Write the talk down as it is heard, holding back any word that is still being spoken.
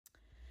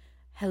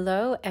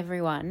Hello,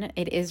 everyone.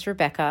 It is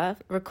Rebecca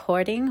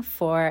recording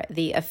for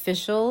the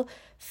official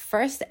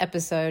first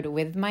episode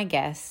with my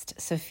guest,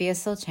 Sofia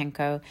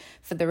Silchenko,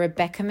 for the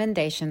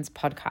Rebeccamendations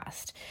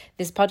podcast.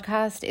 This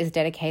podcast is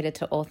dedicated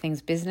to all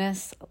things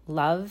business,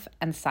 love,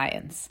 and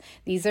science.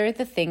 These are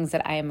the things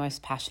that I am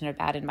most passionate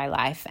about in my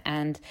life,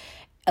 and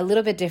a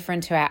little bit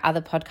different to our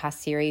other podcast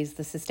series,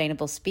 the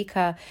Sustainable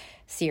Speaker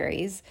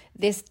series.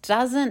 This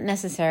doesn't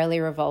necessarily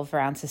revolve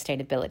around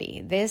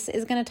sustainability. This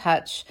is going to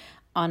touch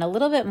on a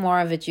little bit more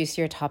of a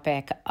juicier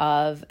topic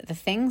of the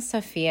things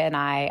Sofia and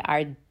I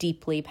are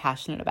deeply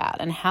passionate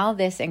about and how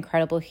this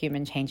incredible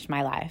human changed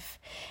my life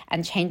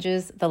and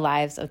changes the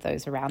lives of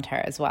those around her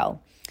as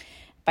well.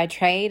 By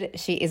trade,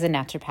 she is a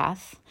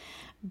naturopath,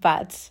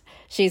 but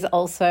she's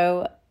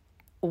also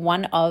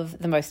one of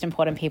the most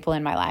important people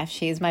in my life.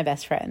 She is my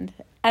best friend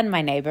and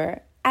my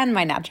neighbor and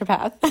my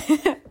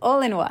naturopath, all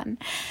in one.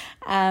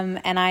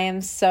 And I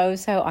am so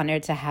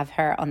honored to have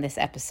her on this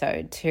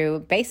episode to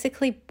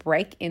basically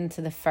break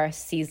into the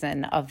first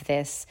season of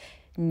this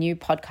new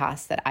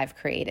podcast that I've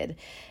created.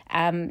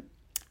 I'm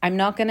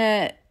not going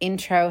to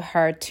intro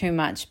her too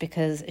much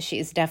because she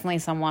is definitely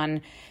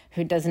someone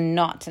who does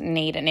not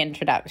need an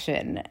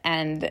introduction.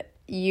 And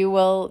you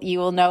will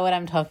know what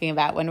I'm talking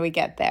about when we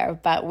get there.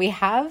 But we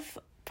have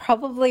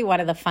probably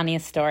one of the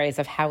funniest stories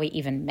of how we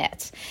even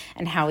met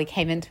and how we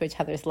came into each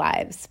other's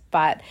lives.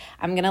 But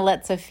I'm going to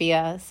let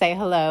Sofia say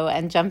hello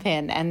and jump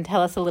in and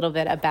tell us a little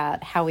bit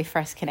about how we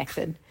first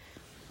connected.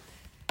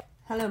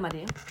 Hello,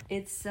 Maria.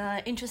 It's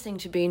interesting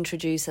to be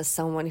introduced as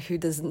someone who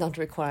does not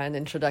require an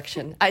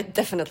introduction. I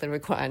definitely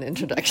require an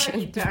introduction.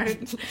 No, you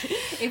don't.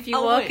 If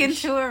you walk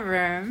into a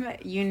room,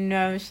 you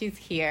know she's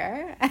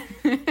here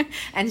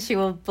and she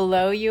will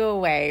blow you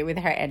away with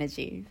her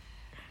energy.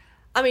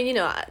 I mean,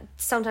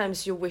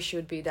 sometimes you wish you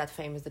would be that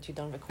famous that you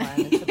don't require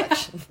an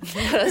introduction.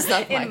 That's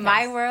not my In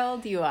my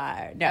world, you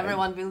are. No.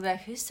 Everyone will be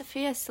like, who's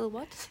Sofia? Still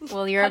what?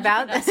 Well, you're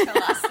about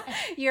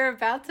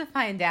to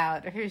find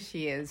out who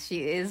she is.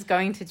 She is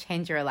going to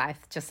change your life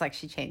just like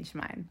she changed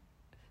mine.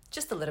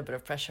 Just a little bit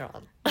of pressure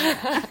on.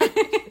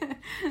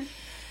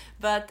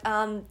 But,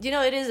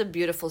 it is a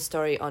beautiful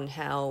story on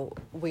how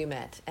we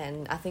met.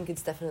 And I think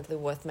it's definitely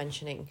worth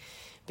mentioning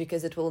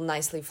because it will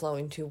nicely flow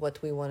into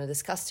what we want to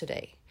discuss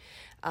today.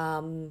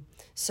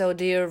 So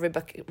dear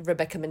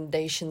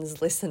Rebeccamendations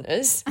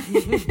listeners,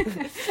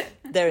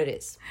 there it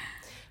is.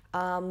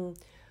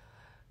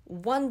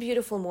 One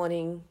beautiful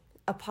morning,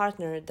 a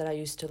partner that I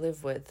used to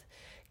live with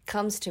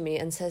comes to me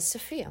and says,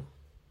 Sofia,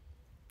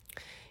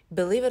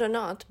 believe it or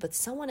not, but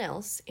someone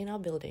else in our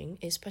building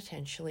is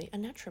potentially a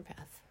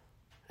naturopath.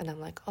 And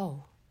I'm like,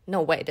 oh,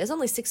 no way. There's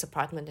only 6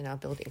 apartments in our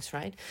buildings,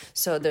 right?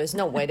 So there's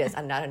no way there's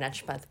another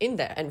naturopath in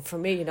there. And for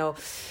me,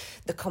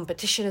 the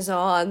competition is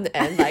on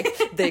and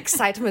the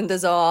excitement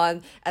is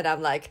on. And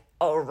I'm like,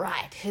 all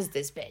right, here's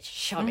this bitch.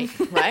 Show me,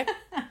 right?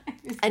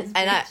 and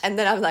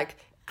then I'm like,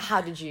 how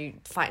did you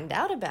find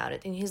out about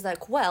it? And he's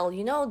like, well,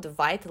 the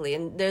Vitally.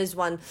 And there's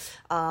one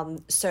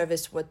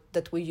service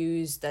that we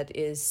use that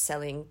is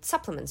selling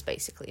supplements,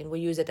 basically. And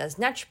we use it as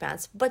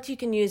naturopaths, but you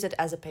can use it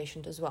as a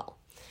patient as well.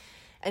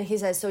 And he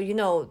says, so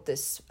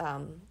this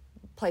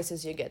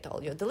places you get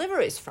all your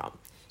deliveries from.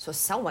 So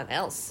someone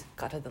else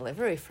got a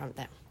delivery from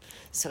them.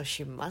 So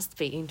she must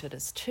be into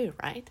this too,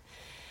 right?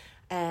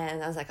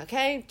 And I was like,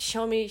 okay,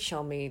 show me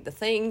the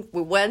thing.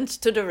 We went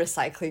to the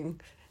recycling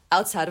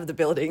outside of the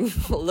building,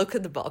 look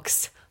at the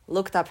box,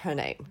 looked up her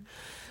name,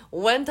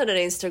 went on an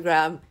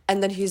Instagram,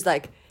 and then he's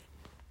like,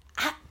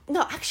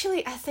 no,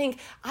 actually, I think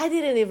I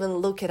didn't even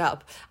look it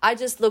up. I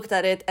just looked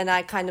at it and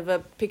I kind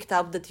of picked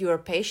up that you're a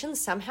patient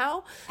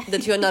somehow,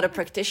 that you're not a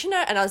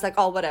practitioner. And I was like,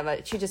 oh, whatever.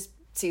 She just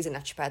sees a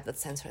naturopath that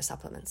sends her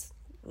supplements.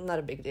 Not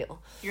a big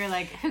deal. You're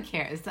like, who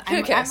cares?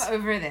 I'm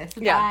over this.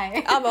 Yeah,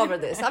 Bye. I'm over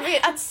this. I mean,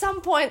 at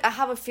some point, I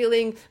have a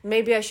feeling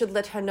maybe I should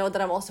let her know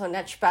that I'm also a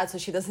naturopath so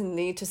she doesn't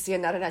need to see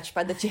another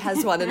naturopath, that she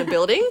has one in the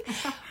building.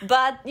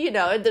 But,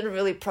 it didn't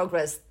really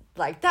progress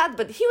like that,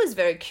 but he was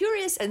very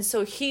curious, and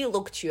so he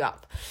looked you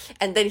up,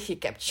 and then he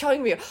kept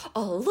showing me,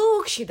 oh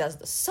look, she does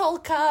the soul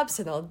cups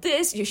and all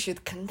this, you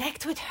should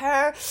connect with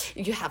her,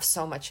 you have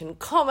so much in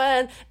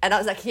common. And I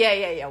was like,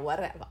 yeah,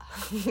 whatever.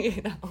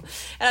 And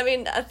I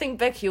mean, I think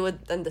Beck, you would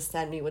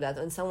understand me with that.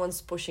 When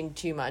someone's pushing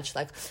too much,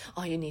 like,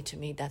 oh, you need to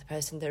meet that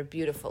person, they're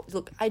beautiful.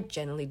 Look, I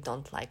generally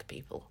don't like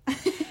people.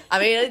 I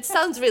mean, it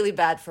sounds really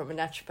bad from a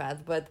naturopath,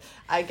 but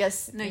I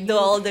guess the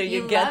older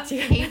you get... You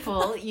love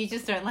people, you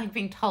just don't like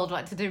being told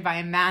what to do by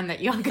a man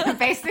that you're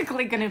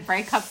basically going to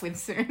break up with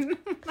soon.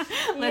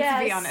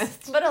 Let's be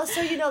honest. But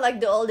also,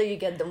 the older you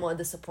get, the more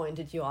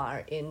disappointed you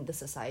are in the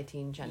society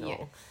in general.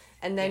 Yeah.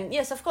 And then,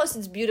 yes, of course,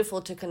 it's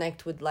beautiful to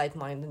connect with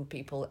like-minded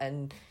people,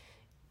 and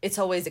it's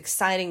always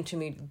exciting to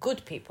meet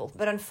good people.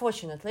 But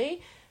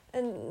unfortunately,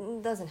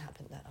 it doesn't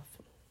happen that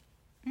often.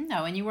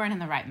 No, and you weren't in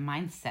the right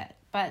mindset.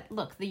 But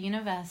look, the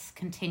universe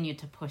continued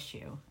to push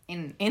you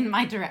in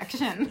my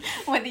direction,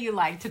 whether you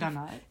liked it or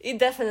not. It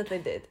definitely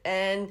did.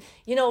 And,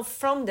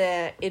 from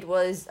there, it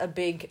was a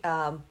big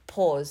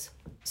pause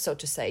so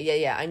to say.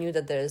 Yeah. I knew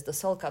that there's the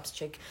Soul Cups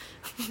chick.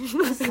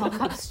 Soul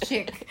Cups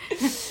chick.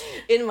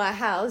 In my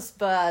house,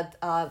 but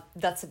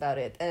that's about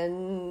it.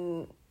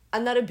 And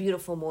another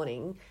beautiful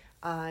morning,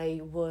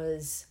 I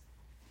was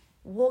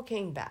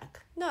walking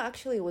back. No,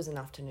 actually, it was an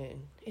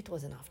afternoon. It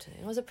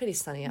was a pretty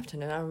sunny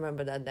afternoon. I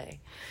remember that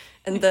day.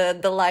 And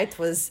the light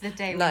was the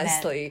day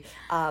nicely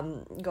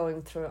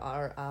going through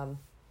our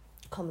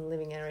common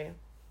living area.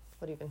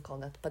 What do you even call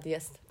that? But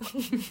yes.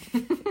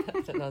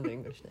 That's another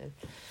English name.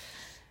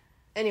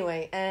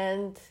 Anyway,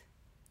 and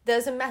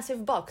there's a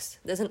massive box.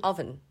 There's an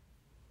oven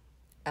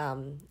at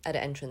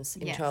the entrance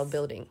into our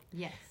building.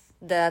 Yes.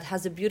 That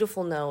has a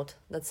beautiful note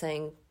that's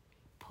saying...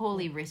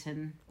 Poorly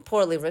written.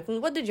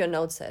 What did your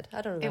note say?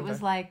 I don't remember. It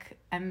was like,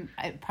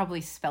 I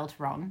probably spelt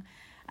wrong.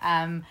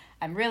 I'm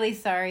really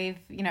sorry,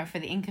 for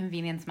the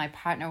inconvenience. My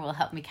partner will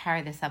help me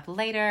carry this up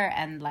later.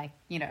 And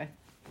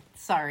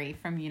sorry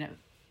from unit...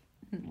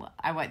 Well,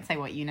 I won't say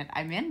what unit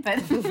I'm in,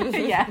 but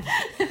yeah,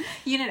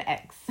 unit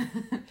X.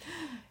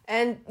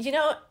 And you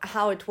know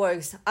how it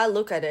works. I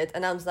look at it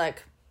and I was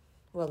like,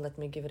 well, let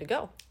me give it a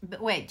go.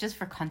 But wait, just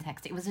for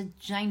context, it was a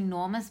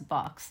ginormous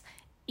box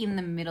in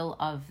the middle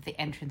of the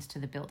entrance to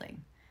the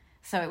building.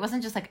 So it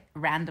wasn't just like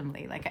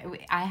randomly, like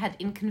I had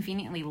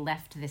inconveniently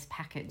left this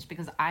package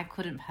because I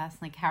couldn't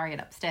personally carry it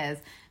upstairs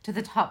to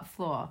the top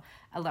floor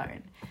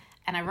alone.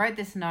 And I wrote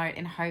this note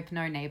in hope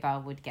no neighbor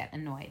would get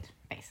annoyed,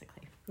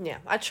 basically. Yeah,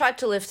 I tried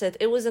to lift it.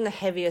 It was on the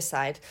heavier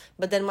side,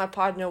 but then my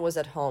partner was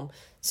at home.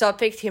 So I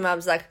picked him up. I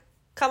was like,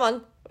 come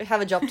on, we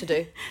have a job to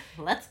do.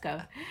 Let's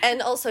go.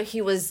 And also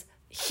he was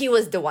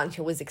the one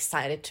who was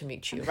excited to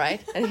meet you,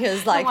 right? And he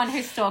was like... the one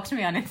who stalked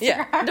me on Instagram.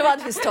 Yeah, the one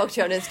who stalked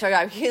you on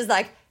Instagram. He was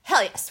like,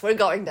 hell yes, we're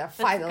going there,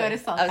 finally. Let's go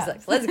to Soul I was Cups.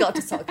 like, let's go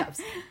to Soul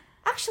Cups.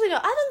 Actually, no,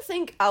 I don't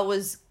think I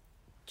was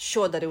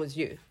sure that it was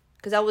you.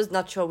 Because I was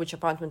not sure which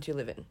apartment you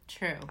live in.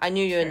 True. I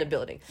knew you in the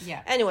building.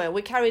 Yeah. Anyway,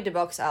 we carried the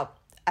box up.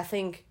 I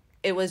think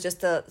it was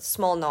just a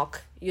small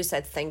knock. You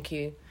said thank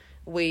you.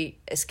 We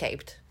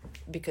escaped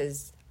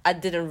because I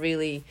didn't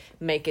really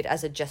make it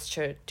as a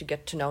gesture to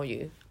get to know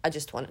you. I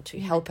just wanted to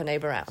help a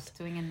neighbor out. Just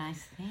doing a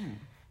nice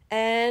thing.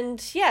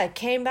 And yeah,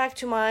 came back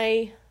to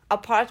my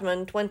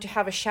apartment, went to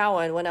have a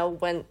shower. And when I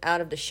went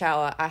out of the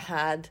shower, I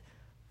had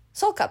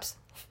Soul Cups.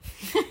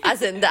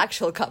 As in the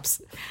actual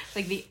cups.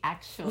 Like the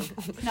actual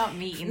cups, not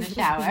me in the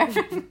shower.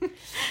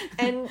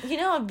 And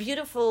a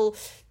beautiful,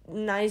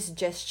 nice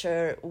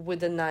gesture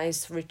with a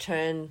nice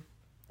return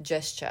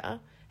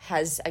gesture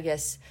has, I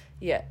guess,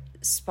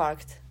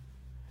 sparked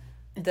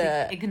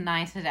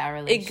ignited our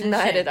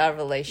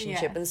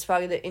relationship. And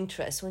sparked the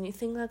interest when you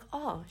think like,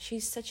 oh,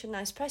 she's such a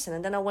nice person.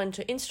 And then I went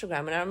to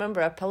Instagram and I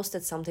remember I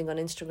posted something on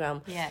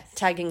Instagram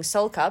tagging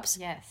Soul Cups.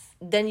 Yes.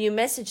 Then you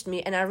messaged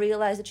me and I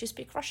realized that you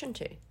speak Russian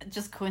too.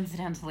 Just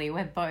coincidentally,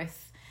 we're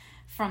both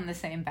from the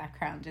same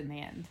background in the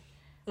end.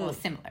 Well,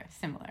 similar.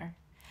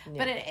 Yeah.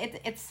 But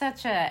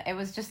it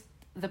was just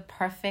the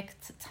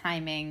perfect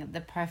timing,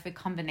 the perfect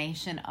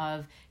combination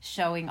of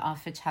showing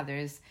off each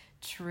other's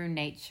true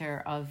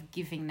nature of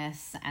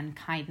givingness and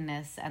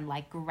kindness and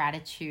like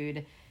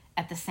gratitude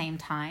at the same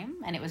time.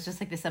 And it was just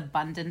like this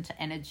abundant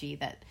energy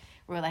that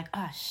we're like,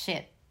 oh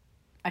shit,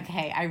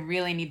 okay, I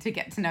really need to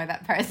get to know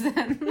that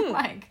person.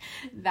 Like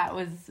that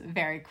was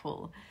very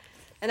cool.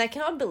 And I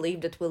cannot believe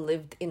that we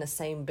lived in the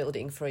same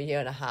building for a year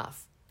and a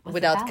half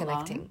without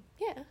connecting. Long?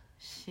 Yeah.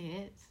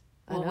 Shit.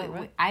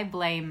 Well, I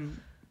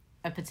blame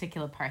a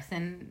particular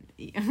person.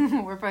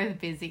 We're both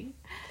busy.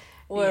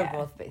 We're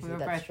both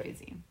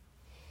busy.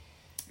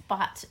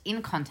 But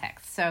in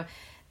context, so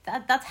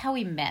that's how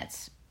we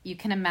met. You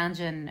can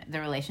imagine the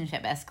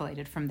relationship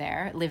escalated from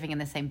there. Living in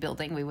the same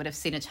building, we would have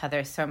seen each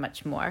other so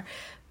much more.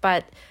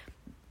 But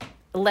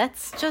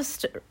let's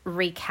just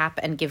recap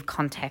and give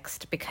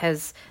context,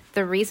 because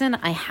the reason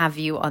I have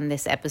you on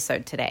this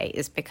episode today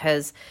is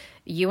because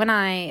you and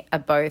I are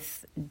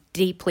both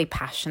deeply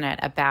passionate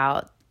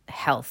about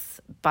health,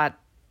 but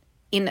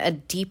in a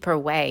deeper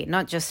way,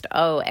 not just,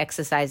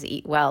 exercise,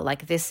 eat well.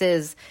 Like this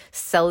is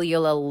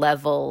cellular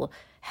level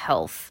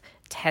health,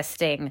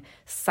 testing,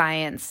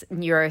 science,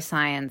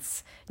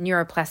 neuroscience,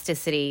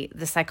 neuroplasticity,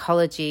 the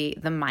psychology,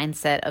 the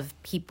mindset of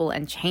people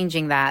and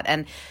changing that.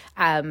 And,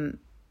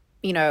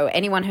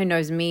 anyone who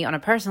knows me on a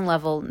personal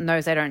level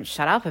knows I don't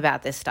shut up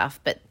about this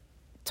stuff. But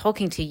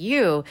talking to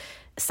you,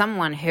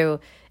 someone who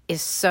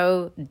is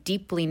so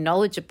deeply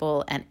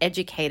knowledgeable and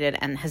educated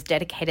and has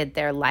dedicated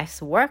their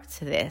life's work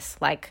to this,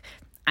 like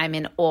I'm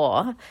in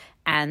awe.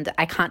 And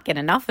I can't get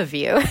enough of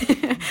you.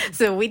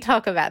 So we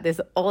talk about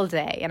this all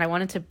day. And I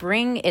wanted to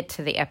bring it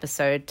to the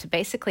episode to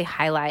basically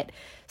highlight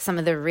some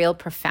of the real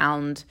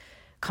profound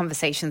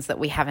conversations that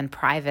we have in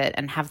private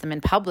and have them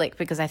in public,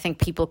 because I think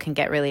people can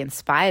get really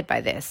inspired by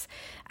this.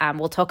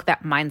 We'll talk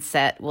about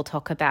mindset. We'll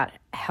talk about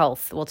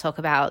health. We'll talk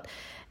about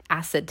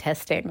acid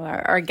testing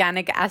or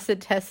organic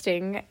acid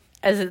testing,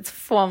 as it's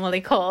formally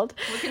called.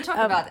 We can talk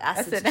about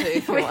acid too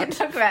if you want. We can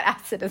talk about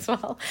acid as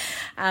well.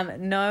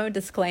 No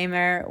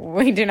disclaimer,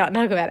 we do not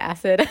talk about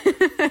acid.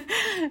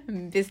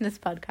 Business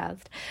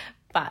podcast.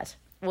 But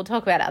we'll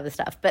talk about other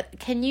stuff. But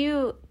can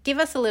you give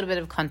us a little bit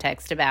of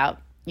context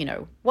about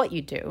what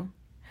you do,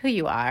 who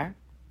you are,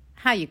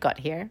 how you got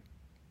here,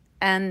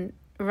 and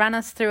run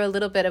us through a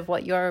little bit of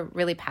what you're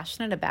really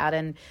passionate about.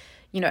 And,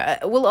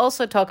 we'll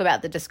also talk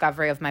about the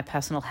discovery of my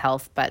personal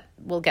health, but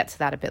we'll get to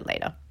that a bit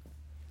later.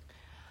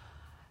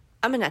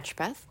 I'm a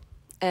naturopath.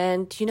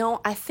 And,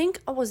 I think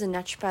I was a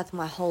naturopath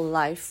my whole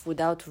life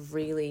without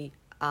really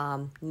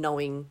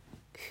knowing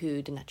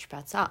who the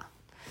naturopaths are.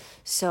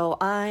 So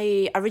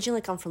I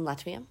originally come from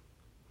Latvia.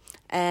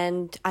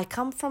 And I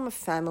come from a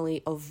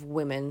family of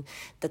women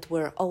that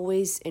were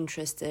always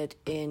interested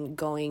in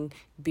going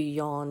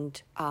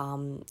beyond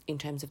in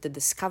terms of the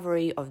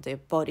discovery of their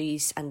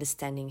bodies,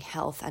 understanding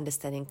health,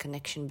 understanding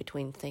connection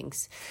between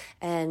things.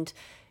 And,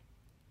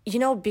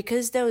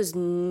 because there was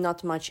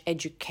not much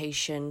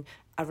education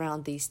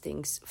around these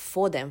things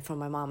for them, for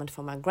my mom and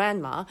for my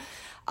grandma,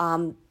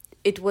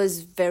 it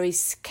was very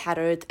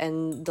scattered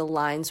and the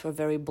lines were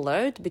very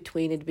blurred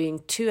between it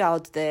being too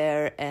out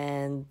there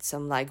and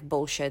some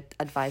bullshit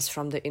advice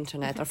from the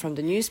internet or from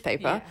the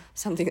newspaper.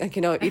 Something like,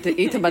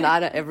 eat a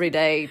banana every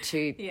day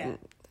to,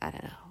 I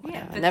don't know,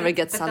 whatever, never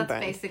get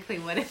sunburned. That's basically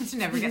what it is, to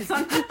never get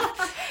sunburned.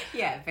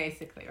 Yeah,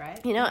 basically, right?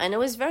 And it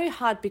was very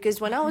hard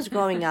because when I was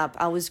growing up,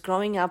 I was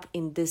growing up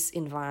in this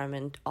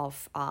environment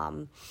of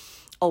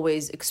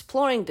always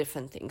exploring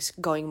different things,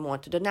 going more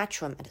to the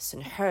natural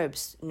medicine,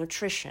 herbs,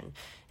 nutrition,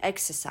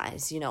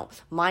 exercise,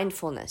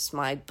 mindfulness.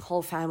 My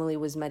whole family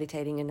was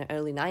meditating in the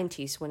early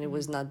 90s when it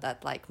was not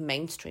that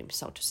mainstream,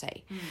 so to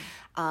say.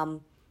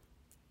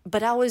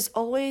 But I was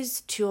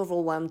always too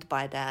overwhelmed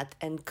by that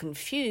and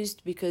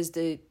confused because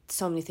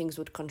so many things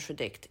would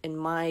contradict. And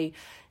my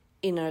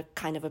inner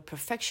kind of a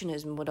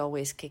perfectionism would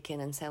always kick in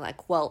and say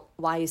well,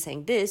 why are you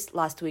saying this?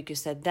 Last week you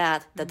said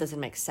that. That doesn't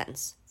make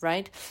sense,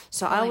 right?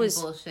 So Calling I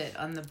was bullshit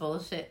on the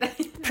bullshit.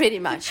 Pretty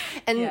much.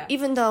 And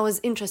even though I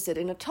was interested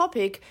in a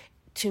topic,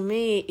 to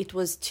me it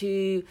was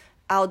too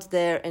out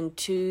there and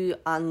too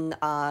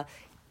I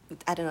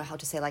don't know how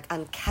to say,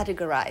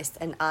 uncategorized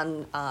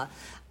and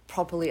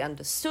properly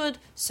understood.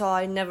 So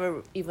I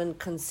never even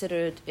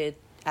considered it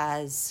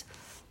as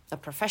a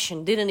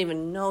profession. Didn't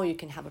even know you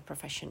can have a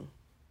profession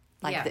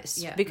this.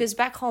 Yeah. Because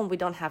back home we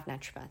don't have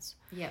naturopaths.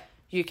 Yeah.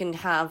 You can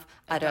have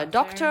either a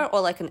doctor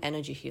or an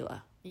energy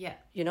healer. Yeah.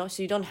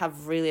 So you don't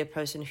have really a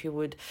person who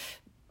would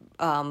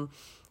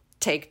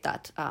take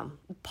that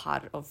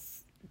part of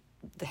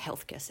the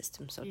healthcare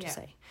system, so to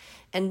say.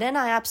 And then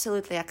I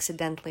absolutely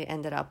accidentally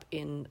ended up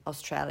in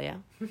Australia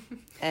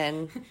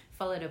and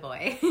followed a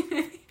boy.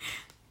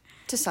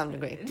 To some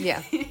degree,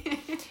 yeah.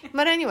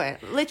 But anyway,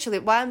 literally,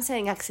 why I'm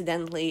saying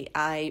accidentally,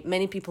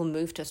 many people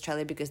move to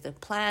Australia because they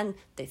plan,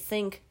 they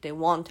think, they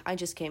want. I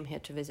just came here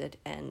to visit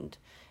and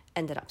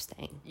ended up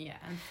staying. Yeah,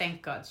 and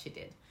thank God she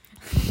did.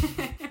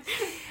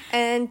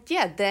 And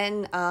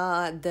then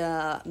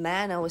the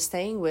man I was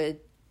staying with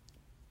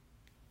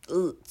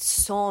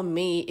saw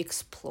me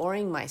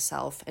exploring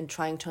myself and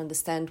trying to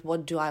understand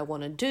what do I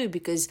want to do,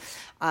 because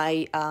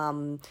I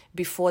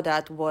before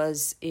that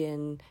was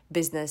in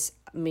business.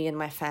 Me and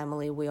my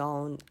family, we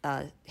own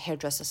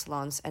hairdresser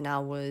salons, and I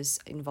was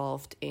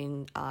involved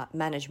in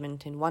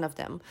management in one of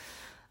them,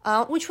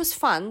 which was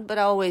fun, but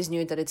I always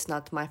knew that it's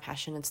not my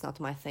passion, it's not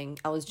my thing.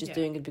 I was just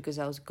doing it because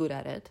I was good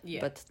at it,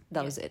 but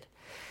that was it.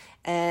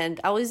 And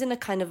I was in a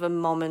kind of a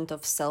moment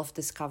of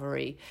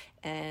self-discovery,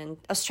 and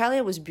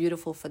Australia was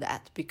beautiful for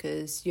that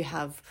because you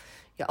have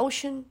your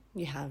ocean,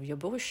 you have your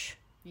bush,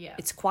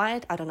 it's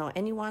quiet, I don't know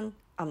anyone,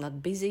 I'm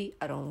not busy,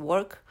 I don't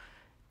work,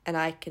 and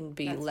I can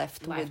be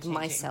left with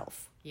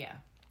myself. Yeah.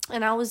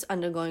 And I was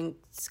undergoing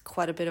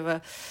quite a bit of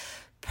a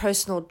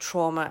personal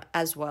trauma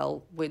as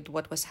well with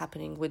what was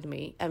happening with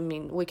me. I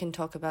mean, we can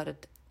talk about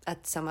it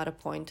at some other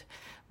point,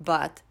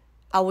 but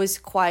I was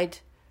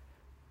quite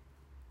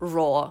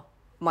raw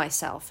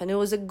myself. And it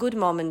was a good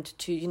moment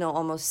to,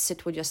 almost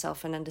sit with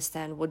yourself and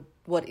understand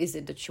what is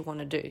it that you want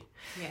to do.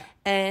 Yeah.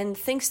 And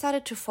things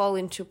started to fall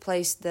into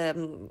place.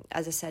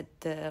 As I said,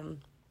 the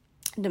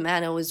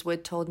man I was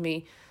with told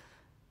me,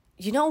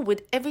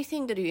 with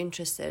everything that you're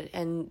interested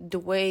and the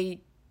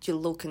way you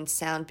look and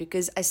sound,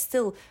 because I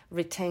still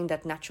retain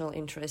that natural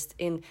interest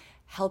in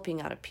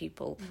helping other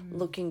people,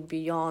 looking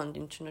beyond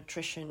into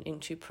nutrition,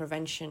 into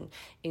prevention,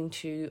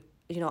 into,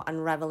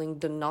 unraveling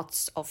the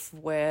knots of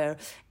where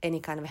any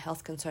kind of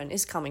health concern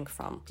is coming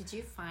from. Did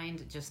you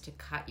find, just to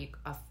cut you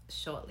off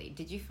shortly,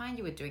 did you find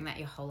you were doing that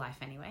your whole life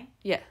anyway?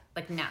 Yeah.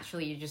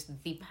 Naturally, you're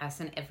just the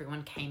person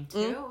everyone came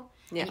to.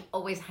 Yeah. And you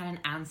always had an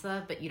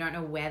answer, but you don't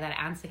know where that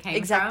answer came from.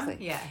 Exactly.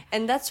 Yeah.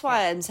 And that's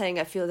why I'm saying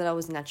I feel that I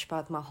was a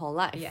naturopath my whole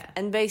life. Yeah.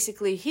 And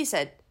basically he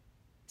said,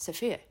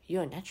 Sofia,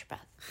 you're a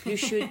naturopath. You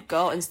should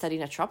go and study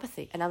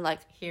naturopathy. And I'm like,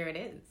 here it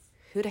is.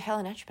 Who the hell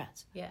are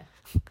naturopaths? Yeah.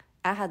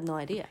 I had no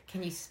idea.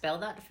 Can you spell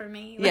that for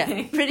me?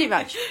 Yeah, pretty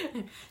much.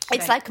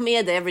 It's like me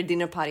at every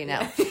dinner party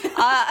now. And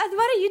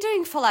what are you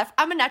doing for life?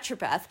 I'm a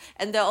naturopath.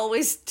 And there are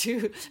always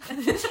two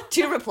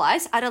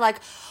replies. Either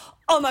like,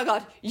 oh my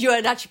God, you're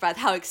a naturopath,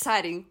 how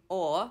exciting.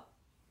 Or,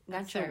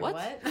 Natural Sorry,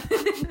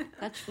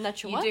 what?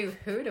 Natural what? You do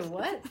who to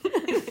what?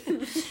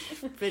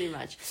 Pretty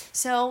much.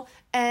 So,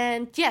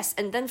 and yes,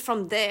 and then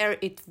from there,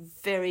 it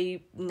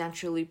very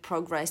naturally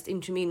progressed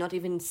into me not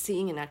even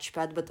seeing a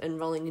naturopath, but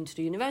enrolling into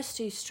the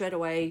university straight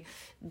away,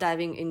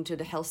 diving into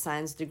the health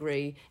science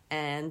degree.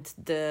 And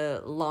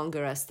the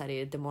longer I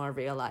studied, the more I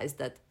realized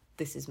that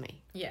this is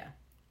me. Yeah.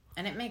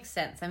 And it makes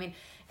sense. I mean,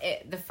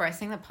 the first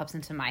thing that pops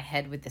into my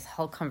head with this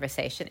whole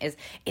conversation is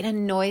it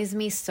annoys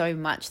me so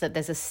much that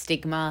there's a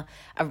stigma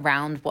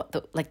around what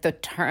the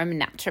term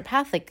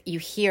naturopath, like you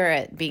hear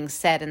it being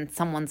said and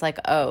someone's like,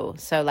 oh,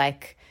 so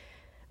like,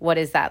 what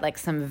is that? Like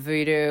some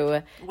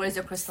voodoo. Where's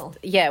your crystal?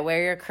 Yeah, where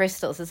are your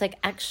crystals? It's like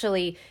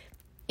actually,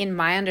 in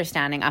my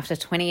understanding, after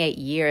 28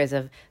 years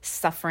of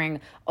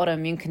suffering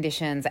autoimmune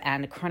conditions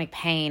and chronic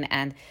pain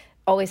and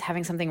always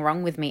having something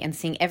wrong with me and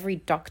seeing every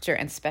doctor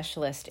and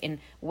specialist in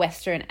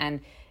Western and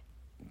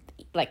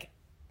like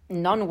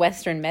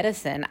non-Western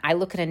medicine, I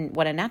look at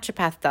what a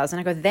naturopath does and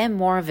I go, they're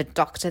more of a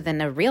doctor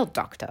than a real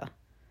doctor.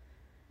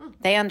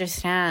 They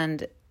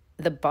understand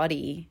the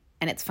body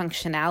and its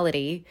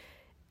functionality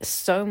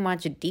so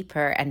much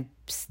deeper and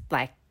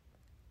like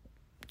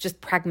just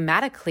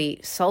pragmatically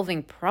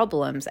solving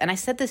problems. And I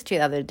said this to you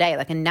the other day,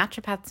 like a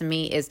naturopath to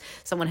me is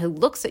someone who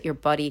looks at your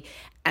body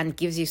and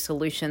gives you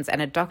solutions,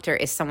 and a doctor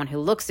is someone who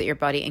looks at your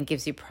body and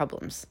gives you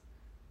problems.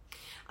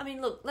 I mean,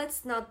 look,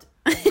 let's not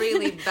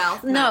really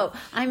No,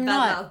 I'm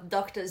not.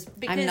 Doctors.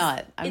 Because I'm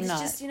not. It's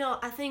just,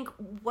 I think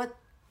what...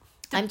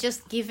 I'm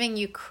just giving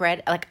you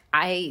credit. Like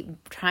I'm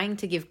trying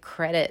to give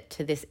credit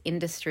to this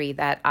industry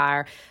that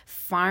are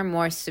far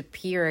more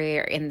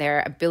superior in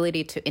their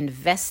ability to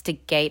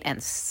investigate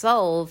and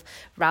solve,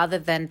 rather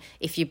than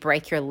if you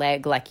break your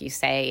leg, like you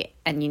say,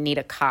 and you need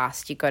a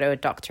cast, you go to a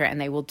doctor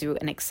and they will do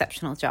an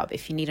exceptional job.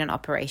 If you need an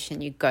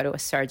operation, you go to a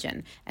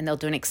surgeon and they'll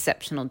do an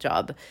exceptional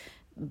job.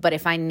 But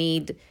if I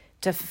need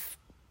to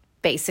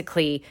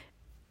basically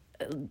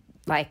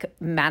like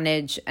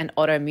manage an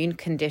autoimmune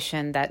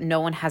condition that no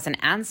one has an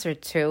answer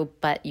to,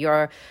 but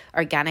your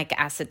organic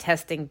acid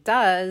testing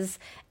does,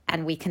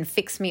 and we can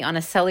fix me on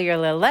a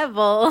cellular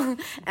level,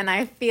 and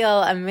I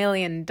feel $1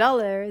 million,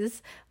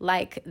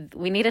 like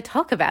we need to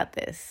talk about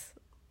this.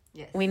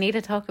 Yes. We need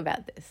to talk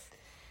about this.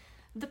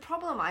 The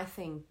problem, I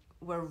think,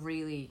 where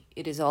really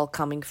it is all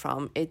coming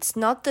from, it's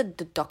not that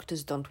the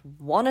doctors don't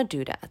want to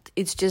do that.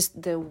 It's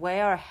just the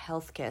way our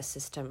healthcare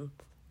system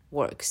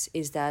works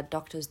is that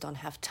doctors don't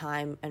have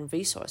time and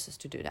resources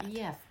to do that.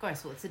 Yeah, of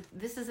course. Well,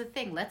 this is a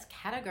thing. Let's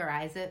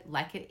categorize it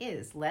like it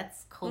is.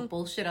 Let's call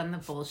bullshit on the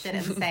bullshit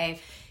and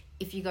say,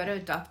 if you go to a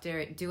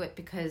doctor, do it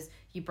because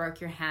you broke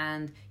your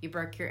hand, you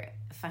broke your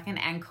fucking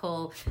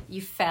ankle,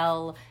 you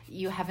fell,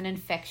 you have an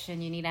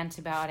infection, you need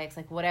antibiotics,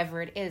 like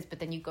whatever it is. But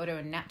then you go to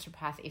a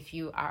naturopath if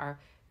you are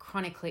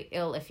chronically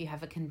ill, if you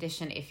have a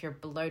condition, if you're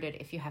bloated,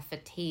 if you have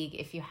fatigue,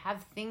 if you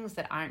have things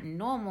that aren't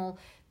normal,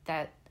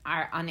 that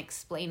are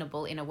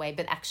unexplainable in a way,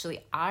 but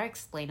actually are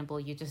explainable,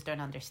 you just don't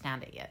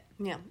understand it yet.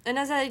 Yeah. And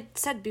as I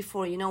said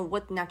before,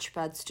 what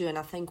naturopaths do, and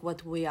I think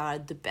what we are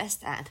the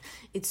best at,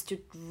 it's to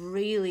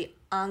really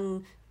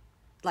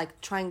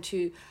trying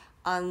to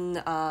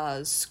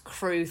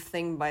unscrew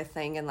thing by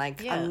thing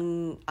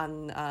and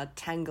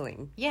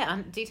untangling. Yeah,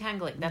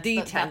 detangling.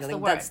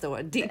 Detangling, that's the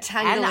word.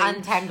 Detangling. And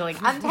untangling.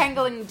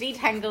 Untangling,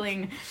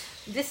 detangling,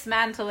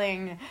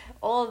 dismantling,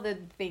 all the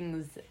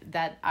things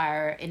that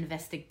are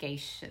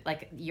investigation,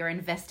 like you're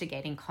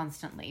investigating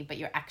constantly, but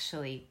you're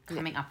actually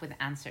coming up with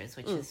answers,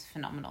 which is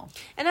phenomenal.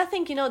 And I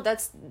think,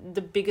 that's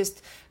the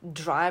biggest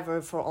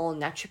driver for all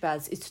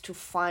naturopaths is to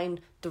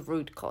find the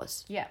root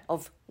cause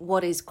of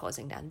what is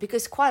causing that.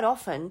 Because quite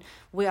often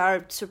we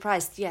are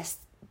surprised, yes,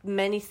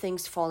 many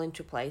things fall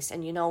into place.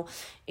 And,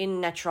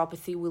 in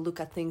naturopathy, we look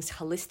at things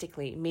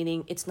holistically,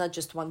 meaning it's not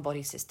just one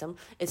body system.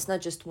 It's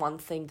not just one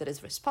thing that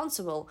is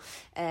responsible.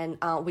 And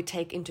we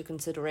take into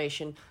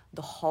consideration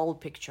the whole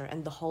picture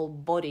and the whole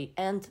body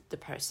and the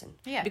person.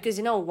 Yeah.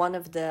 Because, one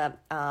of the,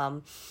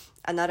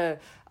 another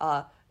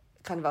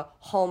kind of a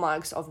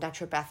hallmarks of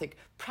naturopathic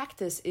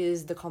practice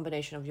is the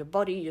combination of your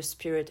body, your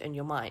spirit, and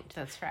your mind.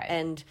 That's right.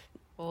 And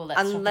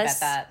let's talk about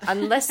that.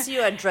 unless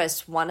you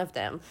address one of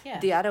them, Yeah.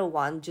 the other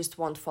one just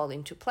won't fall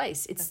into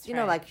place. It's,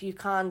 That's right. you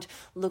can't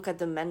look at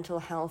the mental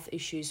health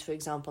issues, for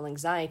example,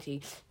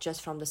 anxiety,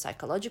 just from the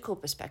psychological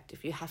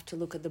perspective. You have to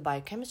look at the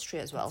biochemistry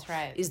as well. That's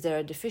right. Is there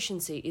a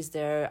deficiency? Is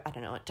there, a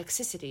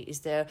toxicity?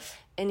 Is there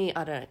any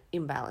other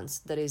imbalance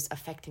that is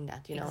affecting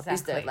that? Exactly.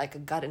 Is there like a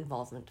gut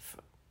involvement for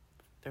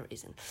the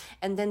reason?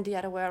 And then the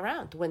other way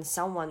around, when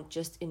someone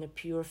just in a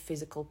pure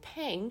physical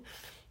pain,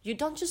 you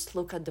don't just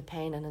look at the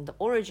pain and at the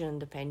origin of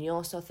the pain. You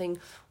also think,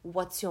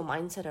 what's your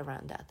mindset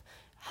around that?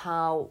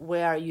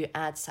 Where are you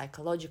at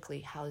psychologically?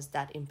 How is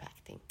that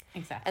impacting?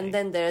 Exactly. And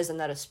then there's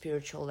another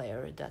spiritual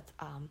layer that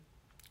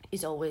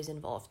is always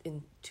involved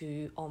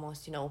into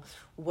almost,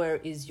 where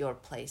is your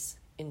place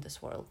in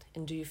this world?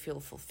 And do you feel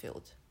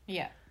fulfilled?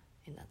 Yeah.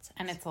 In that sense.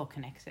 And it's all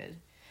connected.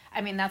 I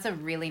mean, that's a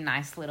really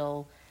nice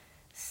little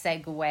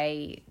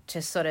segue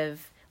to sort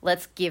of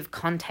let's give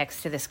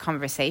context to this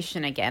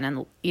conversation again.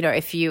 And, you know,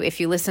 if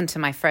you listen to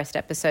my first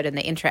episode, in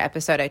the intro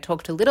episode, I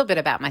talked a little bit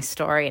about my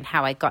story and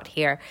how I got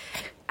here.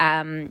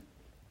 And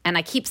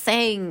I keep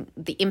saying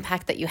the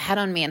impact that you had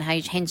on me and how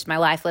you changed my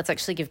life. Let's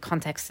actually give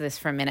context to this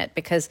for a minute,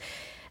 because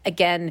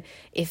again,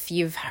 if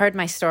you've heard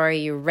my story,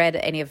 you read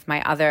any of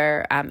my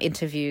other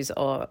interviews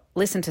or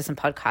listened to some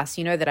podcasts,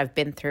 you know that I've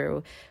been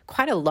through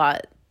quite a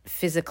lot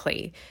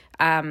physically.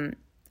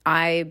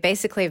 I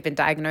basically have been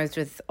diagnosed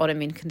with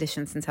autoimmune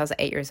conditions since I was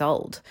 8 years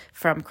old,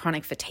 from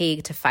chronic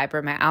fatigue to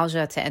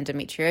fibromyalgia to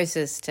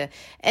endometriosis to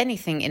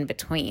anything in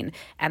between.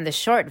 And the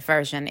short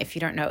version, if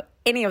you don't know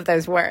any of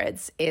those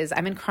words, is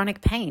I'm in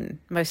chronic pain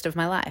most of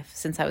my life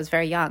since I was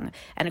very young.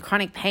 And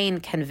chronic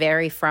pain can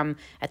vary from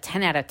a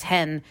 10 out of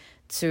 10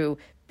 to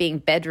being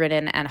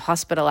bedridden and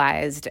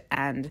hospitalized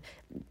and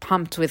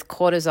pumped with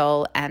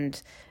cortisol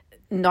and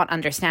not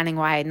understanding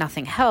why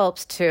nothing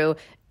helps, to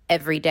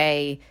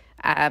everyday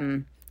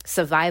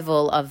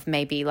survival of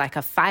maybe like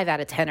a 5 out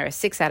of 10 or a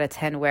 6 out of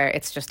 10, where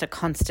it's just a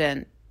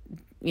constant,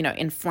 you know,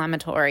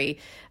 inflammatory,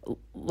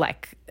 low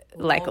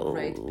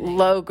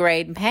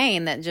grade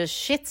pain that just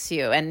shits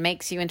you and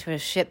makes you into a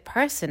shit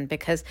person.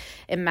 Because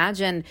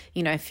imagine,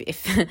 you know,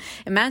 if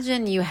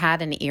imagine you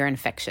had an ear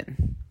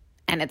infection.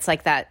 And it's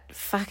like that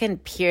fucking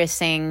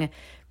piercing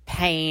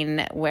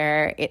pain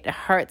where it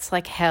hurts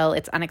like hell.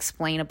 It's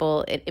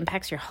unexplainable. It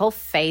impacts your whole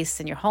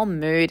face and your whole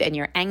mood, and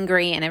you're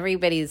angry and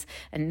everybody's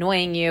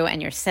annoying you and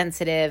you're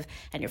sensitive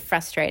and you're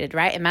frustrated,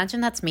 right?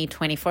 Imagine that's me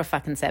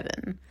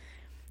 24/7.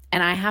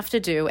 And I have to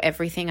do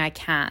everything I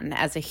can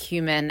as a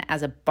human,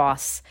 as a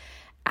boss,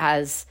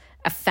 as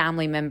a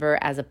family member,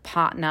 as a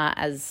partner,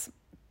 as,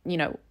 you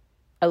know,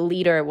 a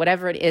leader,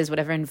 whatever it is,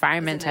 whatever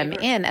environment I'm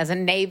in, as a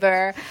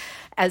neighbor,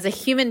 as a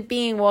human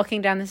being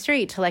walking down the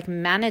street, to like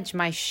manage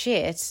my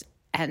shit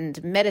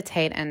and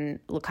meditate and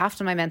look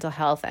after my mental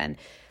health and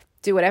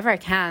do whatever I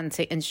can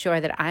to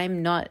ensure that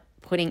I'm not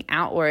putting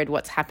outward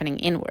what's happening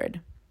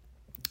inward.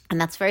 And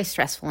that's very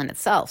stressful in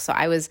itself. So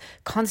I was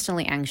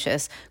constantly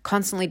anxious,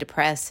 constantly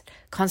depressed,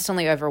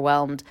 constantly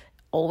overwhelmed,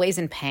 always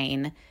in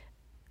pain,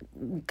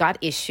 gut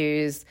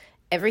issues,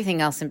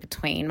 everything else in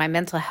between. My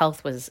mental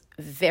health was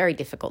very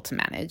difficult to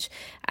manage.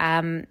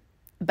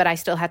 But I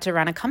still had to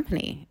run a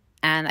company.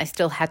 And I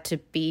still had to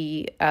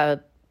be a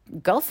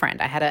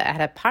girlfriend. I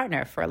had a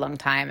partner for a long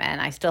time, and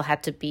I still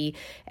had to be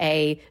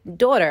a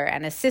daughter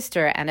and a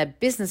sister and a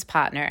business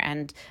partner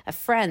and a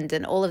friend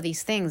and all of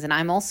these things. And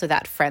I'm also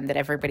that friend that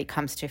everybody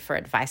comes to for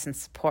advice and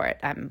support.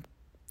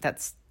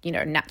 That's, you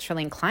know,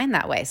 naturally inclined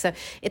that way. So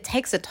it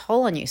takes a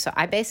toll on you. So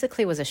I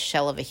basically was a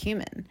shell of a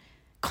human,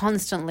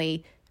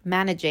 constantly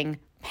managing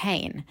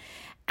pain.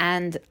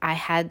 And I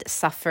had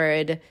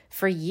suffered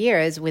for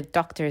years with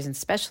doctors and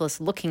specialists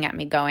looking at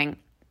me going,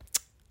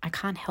 I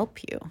can't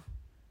help you.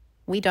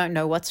 We don't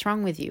know what's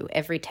wrong with you.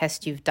 Every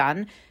test you've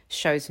done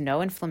shows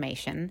no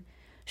inflammation,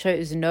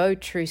 shows no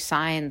true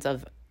signs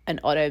of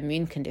an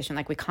autoimmune condition.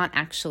 Like, we can't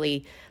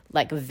actually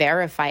like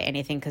verify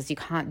anything because you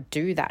can't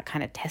do that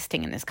kind of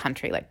testing in this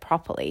country like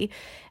properly.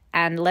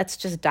 And let's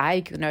just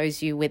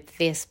diagnose you with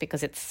this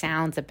because it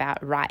sounds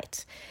about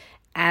right.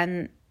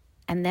 And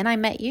then I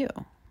met you.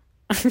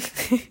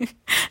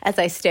 As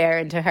I stare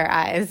into her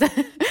eyes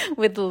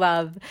with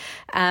love.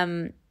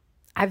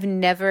 I've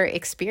never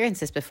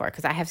experienced this before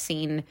because I have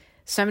seen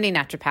so many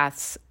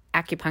naturopaths,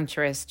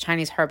 acupuncturists,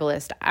 Chinese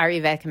herbalists,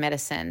 Ayurvedic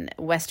medicine,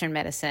 Western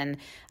medicine.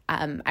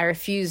 I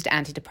refused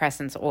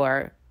antidepressants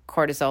or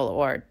cortisol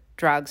or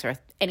drugs or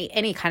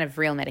any kind of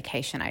real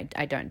medication.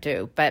 I don't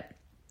do. But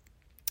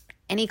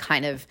any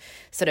kind of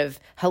sort of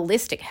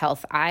holistic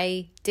health,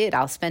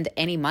 I'll spend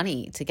any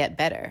money to get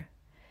better.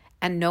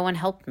 And no one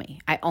helped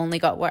me. I only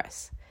got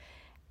worse.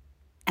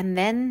 And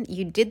then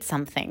you did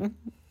something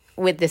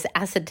with this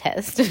acid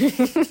test.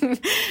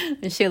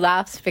 And she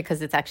laughs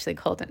because it's actually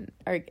called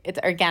it's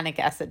organic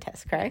acid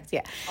test, correct?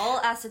 Yeah. All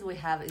acid we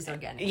have is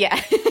organic.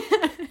 Yeah.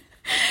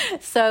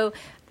 So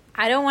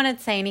I don't want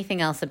to say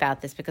anything else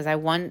about this because I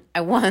want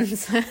I want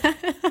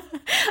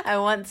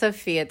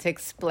Sofia to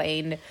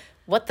explain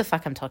what the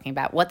fuck I'm talking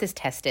about, what this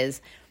test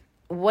is,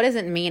 what does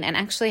it mean, and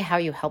actually how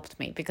you helped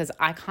me, because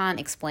I can't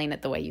explain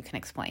it the way you can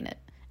explain it.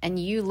 And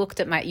you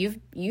looked at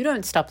you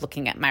don't stop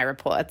looking at my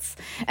reports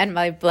and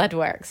my blood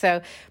work.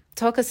 So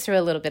talk us through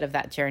a little bit of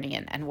that journey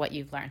and what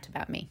you've learned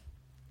about me.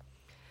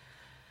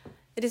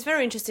 It is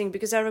very interesting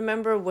because I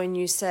remember when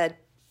you said,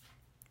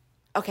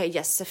 okay,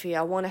 yes, Sofia,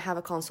 I want to have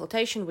a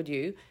consultation with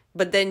you.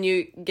 But then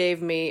you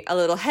gave me a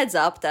little heads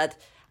up that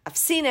I've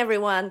seen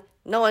everyone,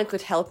 no one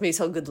could help me,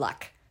 so good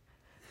luck.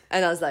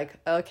 And I was like,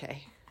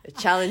 okay, the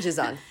challenge is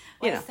on.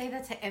 Well, I say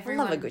that to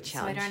everyone, I love a good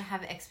challenge. So I don't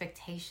have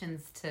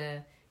expectations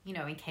to,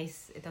 in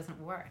case it doesn't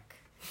work.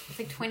 It's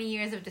like 20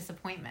 years of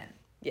disappointment.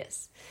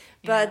 Yes.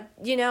 But,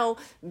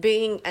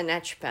 being a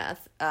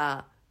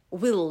naturopath,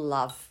 we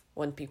love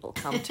when people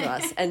come to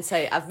us and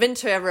say, I've been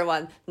to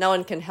everyone, no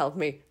one can help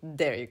me.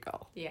 There you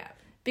go. Yeah.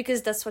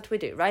 Because that's what we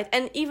do, right?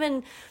 And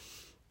even,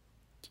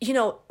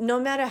 no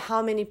matter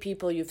how many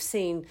people you've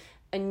seen,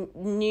 a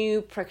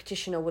new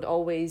practitioner would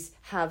always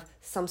have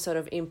some sort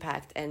of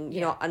impact and,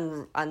 you know,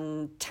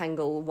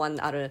 untangle one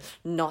other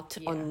knot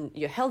on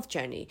your health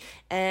journey.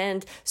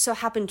 And so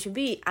happened to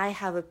be, I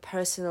have a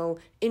personal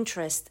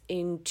interest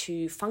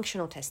into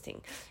functional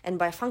testing. And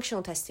by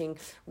functional testing,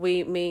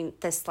 we mean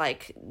tests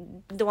like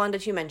the one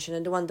that you mentioned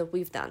and the one that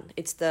we've done.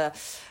 It's the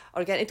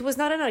it was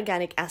not an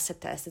organic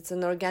acid test. It's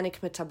an organic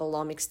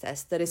metabolomics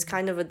test that is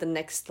kind of at the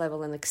next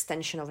level, an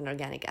extension of an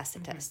organic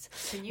acid test.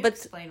 Can you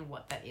explain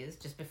what that is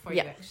just before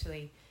you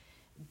actually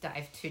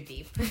dive too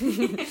deep?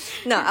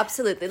 No,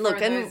 absolutely. Look,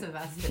 for those of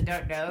us that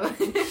don't know,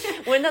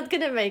 we're not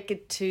going to make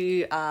it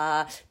too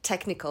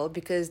technical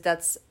because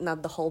that's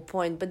not the whole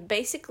point. But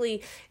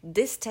basically,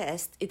 this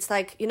test, it's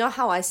like, you know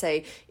how I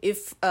say,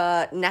 if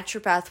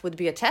naturopath would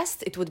be a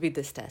test, it would be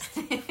this test.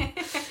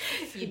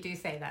 You do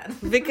say that.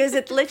 Because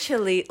it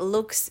literally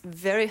looks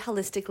very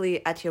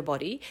holistically at your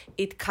body.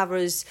 It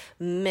covers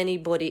many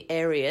body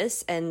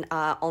areas and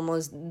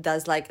almost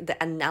does like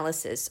the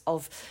analysis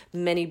of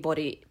many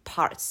body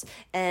parts.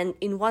 And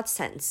in what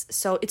sense?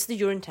 So it's the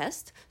urine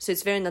test. So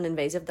it's very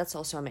non-invasive. That's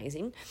also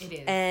amazing. It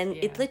is. And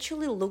it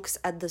literally looks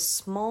at the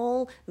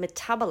small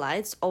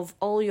metabolites of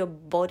all your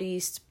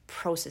body's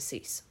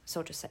processes,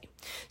 so to say.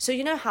 So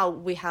you know how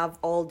we have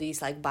all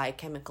these like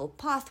biochemical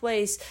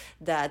pathways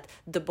that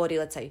the body,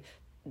 let's say,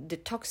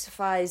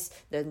 detoxifies,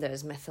 then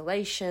there's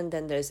methylation,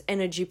 then there's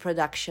energy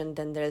production,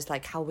 then there's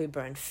like how we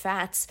burn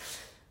fats.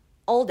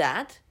 All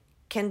that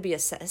can be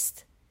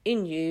assessed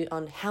in you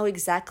on how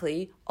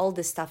exactly all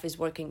this stuff is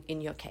working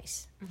in your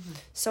case.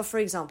 So for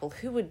example,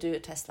 who would do a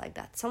test like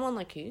that? Someone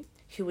like you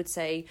who would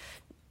say,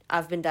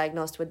 I've been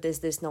diagnosed with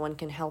this, no one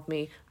can help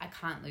me. I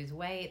can't lose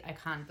weight, I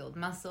can't build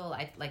muscle.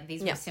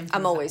 These were symptoms.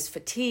 I'm always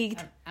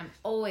fatigued. I'm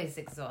always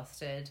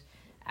exhausted,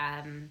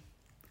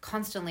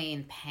 constantly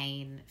in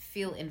pain,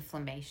 feel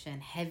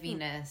inflammation,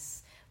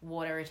 heaviness,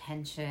 water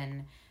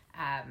retention.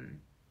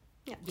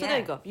 So there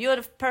you go. You're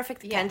the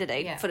perfect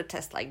candidate for the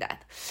test like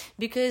that.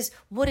 Because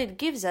what it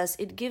gives us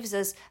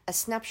a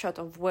snapshot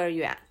of where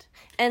you're at.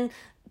 And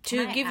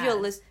to give you a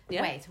list...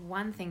 Yeah? Wait,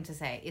 one thing to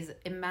say is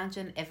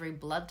imagine every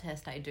blood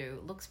test I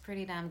do looks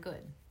pretty damn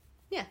good.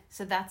 Yeah.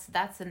 So that's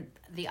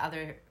the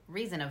other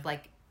reason of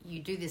like, you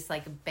do this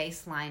like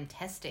baseline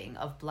testing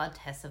of blood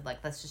tests of like,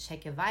 let's just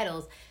check your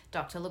vitals.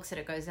 Doctor looks at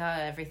it, goes, oh,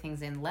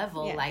 everything's in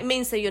level. Yeah. Like, it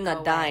means that you're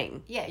not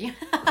dying. Yeah.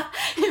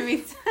 It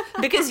means...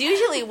 Because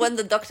usually when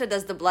the doctor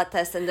does the blood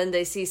test and then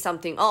they see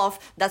something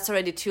off, that's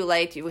already too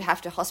late. You have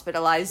to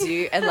hospitalize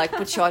you and like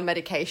put you on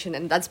medication,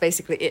 and that's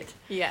basically it.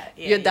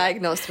 You're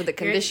diagnosed with a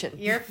condition.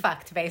 You're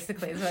fucked,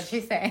 basically, is what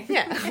she's saying.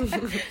 Yeah.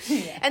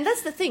 And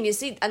that's the thing. You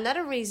see,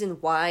 another reason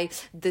why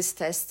this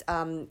test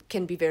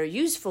can be very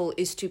useful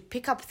is to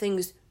pick up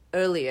things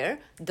earlier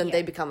than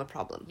they become a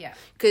problem.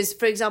 Because,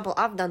 for example,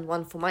 I've done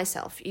one for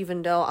myself,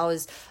 even though I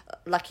was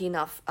lucky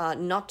enough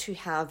not to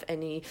have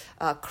any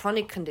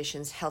chronic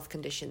conditions, health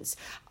conditions.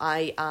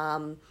 I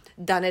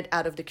done it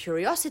out of the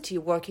curiosity,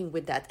 working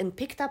with that, and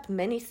picked up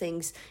many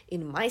things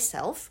in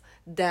myself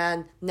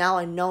that now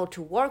I know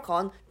to work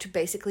on to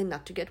basically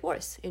not to get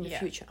worse in the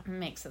future.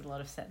 Makes a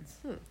lot of sense.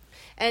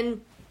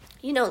 And,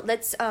 you know,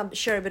 let's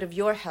share a bit of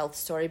your health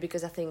story,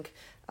 because I think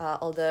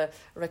all the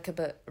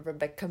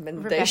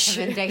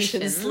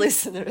Rebeccamendations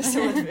listeners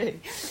would be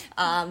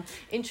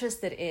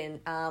interested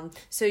in.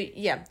 So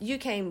you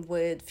came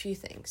with few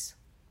things: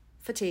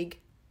 fatigue,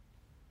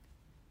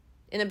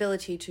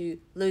 inability to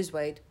lose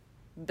weight,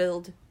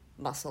 build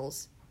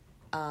muscles,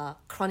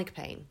 chronic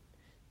pain,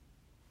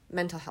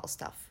 mental health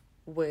stuff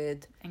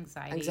with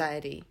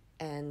anxiety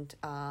and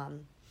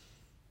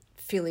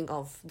feeling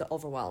of the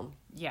overwhelm.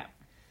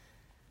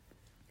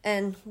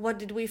 And what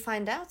did we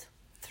find out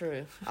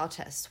through our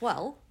tests?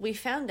 Well, we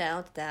found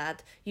out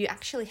that you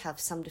actually have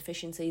some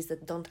deficiencies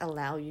that don't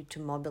allow you to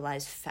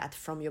mobilize fat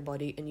from your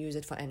body and use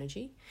it for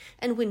energy.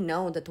 And we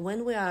know that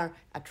when we are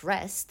at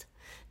rest,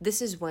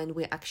 this is when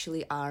we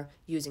actually are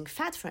using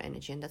fat for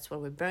energy, and that's where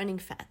we're burning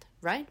fat,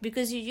 right?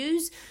 Because you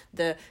use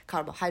the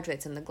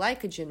carbohydrates and the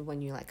glycogen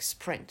when you like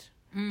sprint.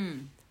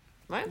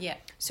 Right?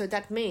 So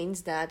that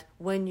means that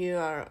when you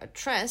are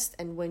at rest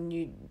and when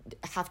you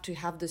have to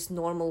have this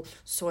normal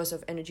source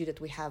of energy that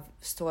we have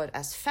stored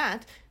as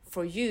fat,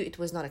 for you it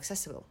was not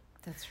accessible.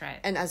 That's right.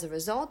 And as a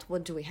result,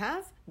 what do we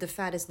have? The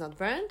fat is not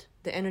burned,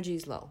 the energy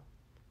is low.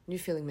 You're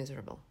feeling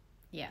miserable.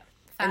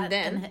 Fat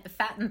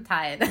and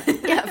tired.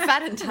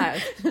 Fat and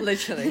tired,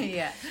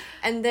 literally.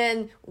 And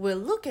then we'll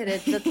look at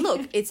it that,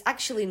 look, it's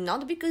actually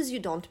not because you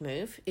don't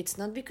move. It's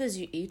not because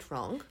you eat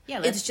wrong.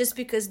 It's just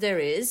because there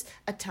is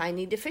a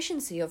tiny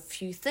deficiency of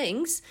few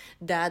things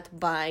that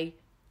by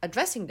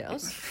addressing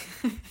those...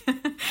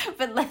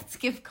 But let's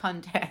give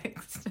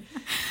context.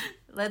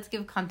 Let's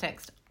give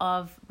context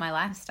of my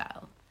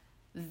lifestyle.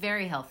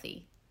 Very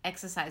healthy.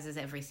 Exercises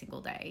every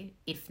single day,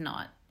 if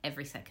not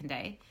every second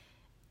day.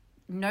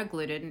 No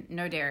gluten,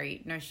 no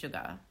dairy, no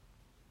sugar.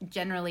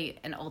 Generally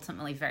and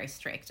ultimately very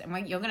strict.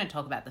 And you're going to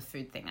talk about the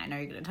food thing. I know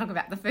you're going to talk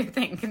about the food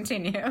thing.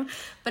 Continue.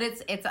 But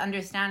it's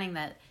understanding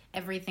that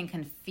everything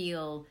can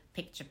feel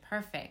picture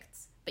perfect,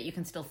 but you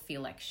can still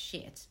feel like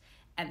shit.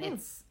 And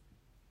it's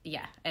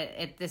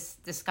this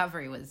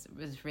discovery was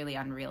really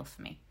unreal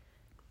for me.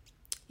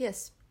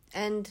 Yes.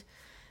 And,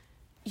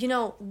 you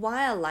know,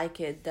 why I like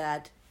it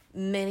that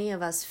many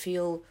of us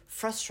feel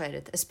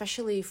frustrated,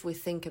 especially if we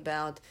think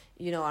about,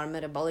 you know, our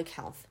metabolic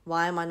health.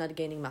 Why am I not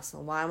gaining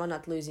muscle? Why am I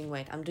not losing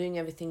weight? I'm doing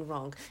everything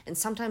wrong. And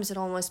sometimes it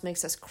almost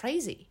makes us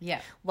crazy.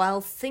 Yeah.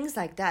 While things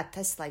like that,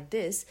 tests like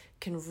this,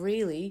 can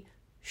really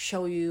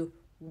show you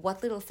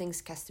what little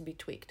things has to be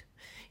tweaked.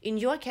 In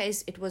your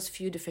case, it was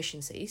few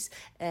deficiencies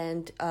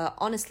and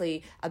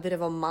honestly, a bit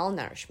of a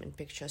malnourishment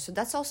picture. So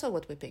that's also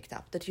what we picked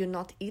up, that you're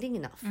not eating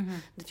enough,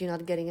 that you're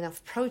not getting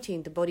enough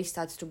protein. The body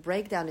starts to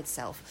break down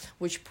itself,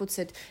 which puts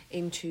it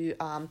into,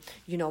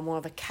 more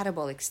of a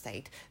catabolic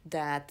state,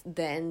 that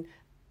then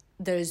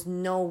there's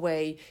no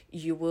way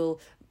you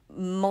will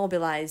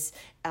mobilize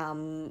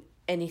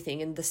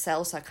anything, and the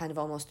cells are kind of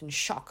almost in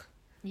shock.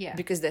 Yeah.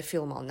 Because they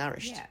feel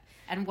malnourished. Yeah.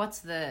 And what's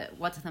the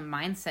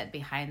mindset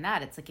behind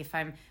that? It's like, if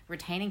I'm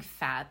retaining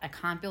fat, I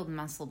can't build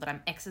muscle, but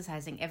I'm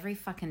exercising every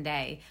fucking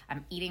day,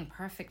 I'm eating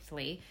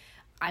perfectly,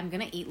 I'm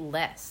going to eat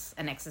less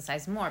and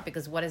exercise more,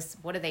 because what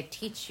do they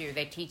teach you?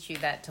 They teach you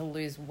that to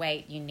lose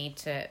weight, you need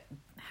to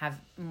have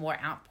more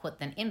output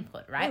than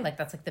input, right? Like,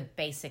 that's like the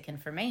basic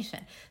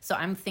information. So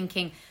I'm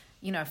thinking,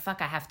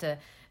 fuck, I have to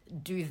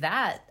do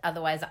that,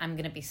 otherwise I'm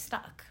going to be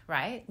stuck,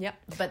 right? Yep.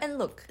 But and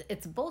look,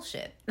 it's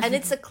bullshit. And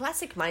it's a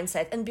classic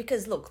mindset. And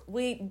because look,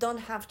 we don't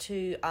have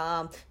to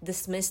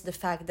dismiss the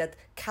fact that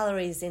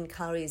calories in,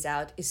 calories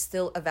out is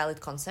still a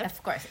valid concept.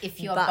 Of course,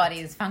 if your body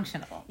is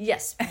functional.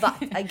 Yes,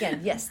 but again,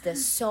 yes,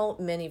 there's so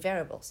many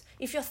variables.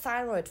 If your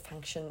thyroid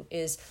function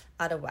is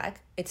out of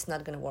whack, it's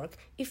not going to work.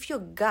 If your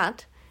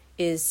gut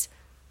is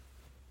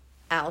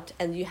out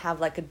and you have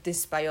like a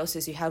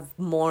dysbiosis, you have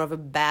more of a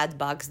bad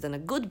bugs than a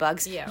good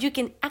bugs, you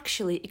can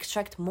actually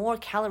extract more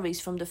calories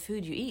from the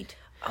food you eat.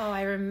 Oh,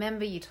 I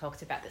remember you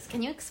talked about this.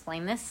 Can you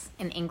explain this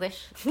in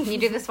English? Can you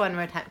do this one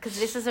more time? Because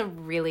this is a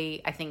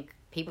really, I think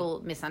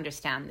people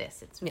misunderstand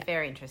this. It's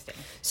very interesting.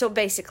 So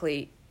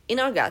basically, in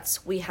our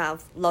guts, we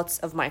have lots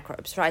of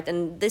microbes, right?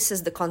 And this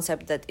is the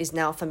concept that is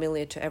now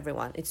familiar to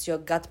everyone. It's your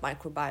gut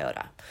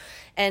microbiota.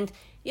 And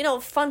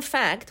fun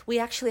fact, we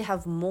actually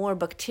have more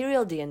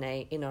bacterial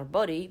DNA in our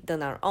body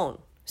than our own.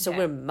 So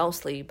we're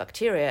mostly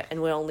bacteria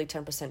and we're only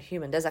 10%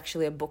 human. There's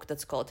actually a book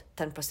that's called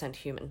 10%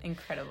 Human.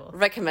 Incredible.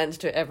 Recommend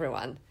to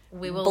everyone.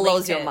 We will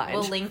blows link your it. mind.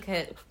 We'll link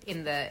it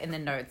in the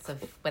notes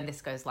of when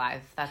this goes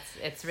live.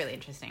 It's really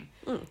interesting.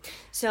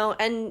 So,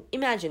 and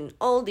imagine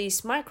all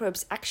these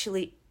microbes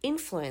actually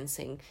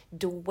influencing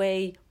the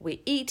way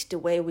we eat, the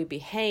way we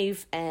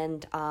behave,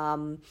 and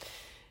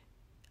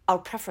our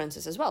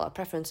preferences as well, our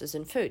preferences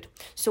in food.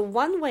 So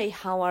one way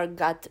how our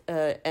gut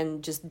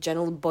and just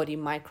general body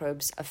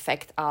microbes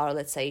affect our,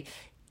 let's say,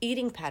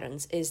 eating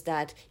patterns is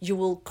that you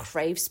will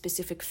crave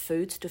specific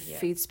foods to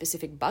feed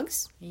specific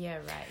bugs. Yeah,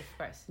 right, of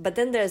course. But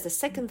then there's the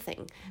second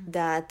thing,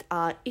 that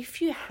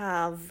if you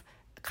have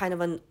kind of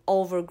an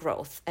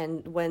overgrowth,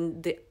 and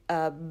when the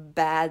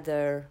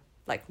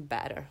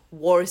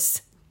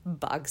worse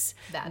bugs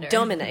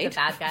dominate,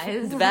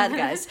 the bad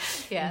guys,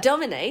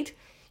 dominate,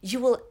 you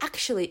will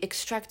actually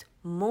extract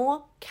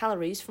more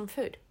calories from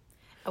food.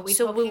 Are we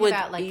talking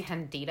about like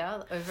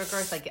candida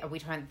overgrowth? Like, are we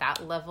talking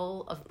that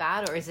level of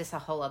bad, or is this a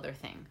whole other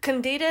thing?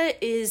 Candida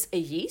is a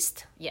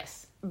yeast.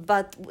 Yes.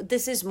 But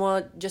this is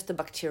more just a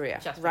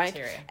bacteria, right?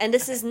 Bacteria. And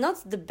this is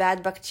not the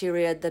bad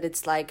bacteria that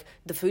it's like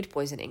the food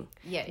poisoning.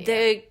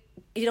 They,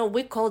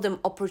 we call them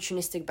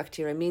opportunistic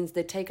bacteria. Means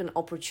they take an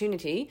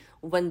opportunity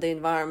when the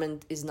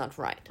environment is not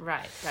right.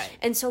 Right.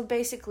 And so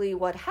basically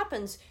what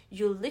happens,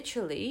 you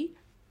literally,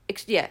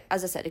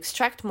 as I said,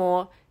 extract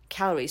more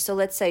calories. So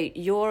let's say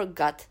your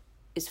gut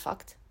is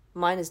fucked.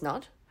 Mine is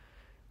not.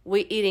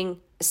 We're eating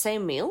the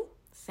same meal.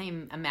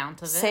 Same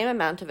amount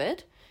of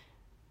it.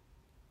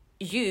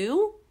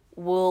 You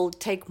will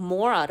take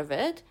more out of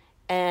it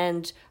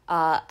and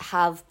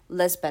have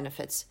less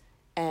benefits.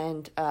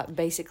 And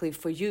basically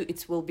for you,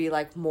 it will be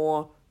like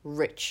more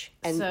rich.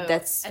 And so,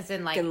 that's as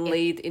in, like, can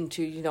lead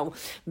into,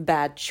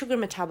 bad sugar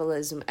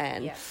metabolism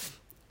and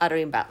other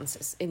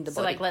imbalances in the body.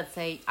 So like, let's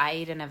say I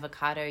eat an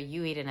avocado,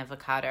 you eat an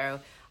avocado.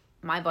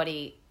 My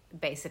body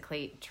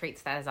basically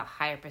treats that as a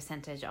higher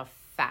percentage of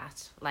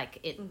fat. Like,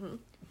 it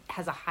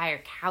has a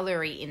higher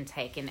calorie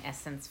intake in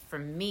essence for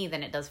me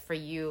than it does for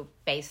you,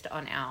 based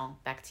on our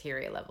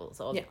bacteria levels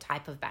or the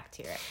type of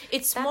bacteria.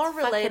 It's That's more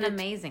related. fucking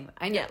amazing.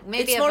 I know.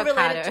 Maybe it's more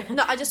avocado. related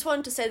no, I just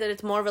wanted to say that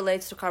it more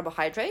relates to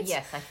carbohydrates.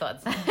 Yes, I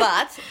thought so.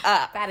 But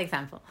bad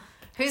example.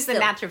 Who's the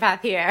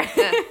naturopath here?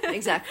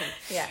 Exactly.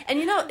 Yeah. And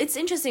it's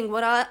interesting.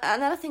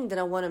 Another thing that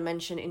I want to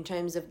mention in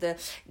terms of the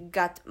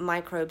gut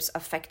microbes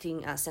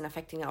affecting us and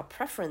affecting our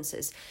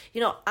preferences.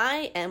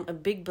 I am a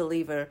big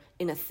believer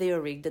in a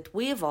theory that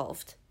we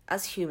evolved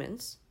as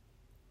humans.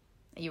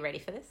 Are you ready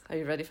for this? Are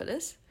you ready for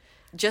this?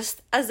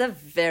 Just as a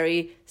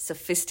very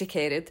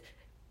sophisticated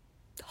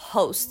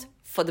host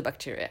for the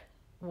bacteria.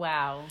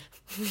 Wow.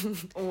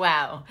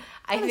 Wow.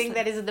 I think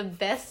that is the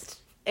best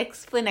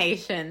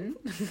explanation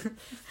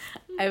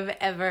I've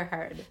ever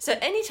heard. So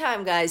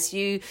anytime, guys,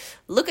 you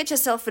look at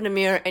yourself in the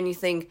mirror and you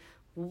think,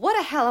 what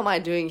the hell am I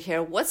doing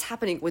here? What's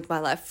happening with my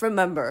life?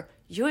 Remember,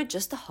 you're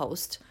just a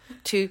host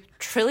to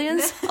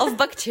trillions of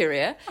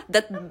bacteria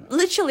that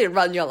literally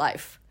run your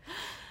life.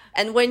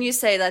 And when you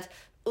say that,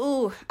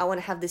 ooh, I want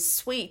to have this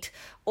sweet,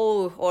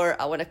 oh,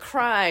 or I want to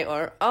cry,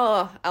 or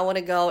oh, I want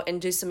to go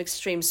and do some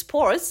extreme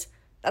sports,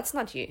 that's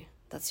not you.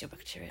 That's your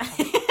bacteria.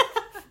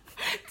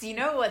 Do you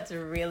know what's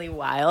really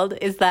wild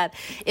is that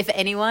if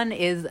anyone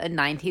is a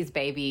 90s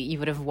baby, you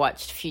would have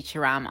watched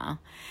Futurama.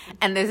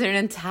 And there's an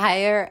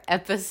entire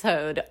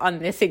episode on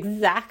this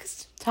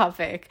exact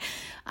topic.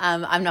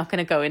 I'm not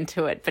going to go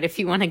into it, but if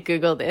you want to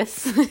Google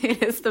this,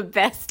 it is the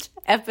best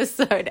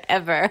episode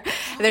ever.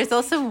 There's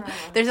also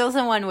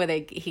one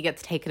where he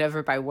gets taken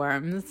over by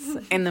worms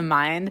in the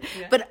mind.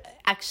 Yeah. But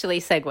actually,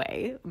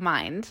 segue,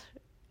 mind,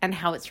 and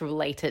how it's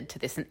related to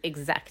this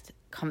exact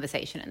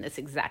conversation and this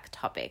exact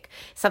topic.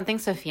 Something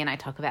Sophia and I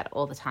talk about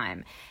all the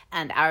time,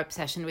 and our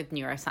obsession with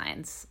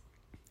neuroscience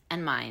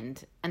and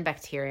mind and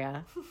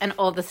bacteria and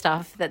all the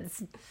stuff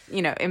that's,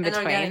 in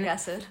between.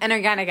 And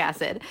organic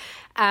acid.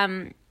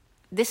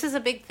 This is a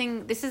big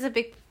thing. This is a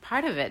big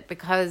part of it,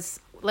 because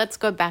let's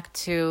go back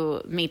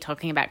to me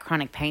talking about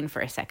chronic pain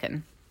for a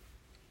second.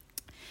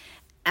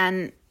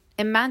 And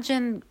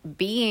imagine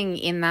being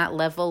in that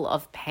level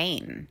of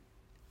pain.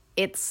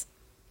 It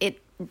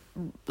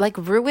like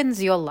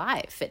ruins your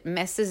life. It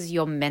messes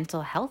your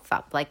mental health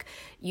up. Like,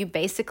 you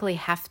basically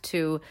have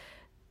to,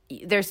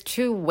 there's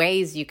two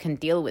ways you can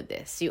deal with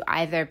this. You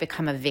either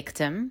become a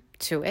victim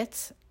to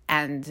it,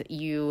 and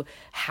you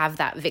have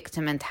that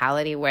victim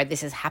mentality where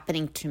this is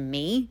happening to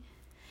me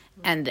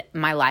and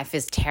my life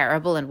is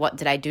terrible, and what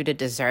did I do to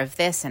deserve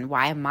this, and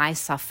why am I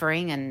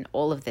suffering, and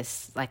all of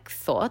this like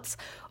thoughts.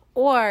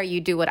 Or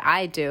you do what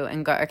I do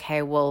and go,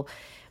 okay, well,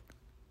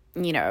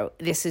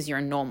 this is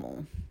your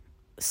normal.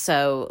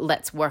 So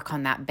let's work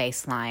on that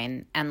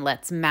baseline and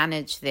let's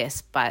manage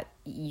this, but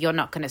you're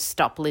not going to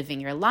stop living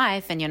your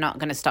life, and you're not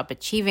going to stop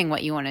achieving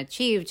what you want to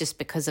achieve just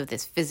because of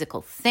this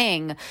physical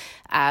thing.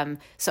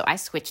 So I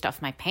switched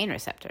off my pain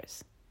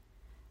receptors.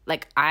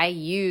 Like, I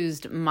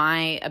used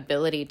my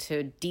ability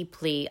to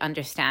deeply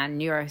understand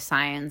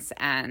neuroscience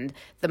and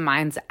the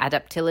mind's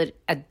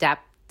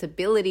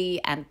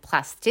adaptability and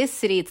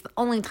plasticity. It's the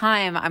only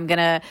time I'm going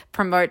to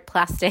promote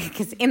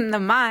plastic is in the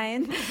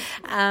mind.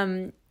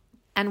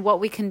 And what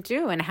we can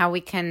do and how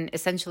we can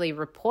essentially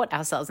report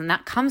ourselves. And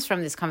that comes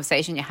from this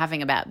conversation you're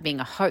having about being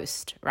a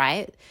host,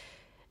 right?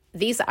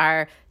 These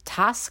are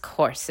task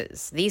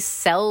horses. These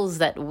cells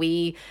that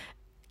we,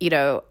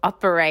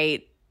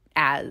 operate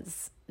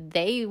as,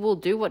 they will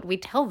do what we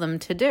tell them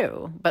to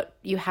do. But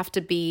you have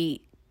to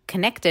be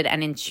connected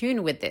and in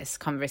tune with this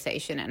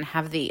conversation and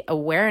have the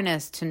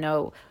awareness to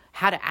know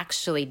how to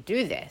actually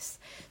do this.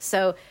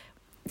 So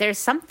there's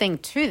something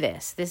to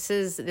this. This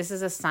is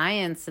a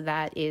science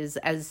that is,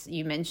 as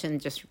you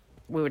mentioned, just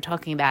we were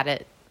talking about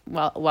it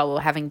while we were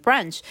having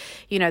brunch.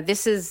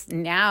 This is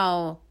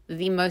now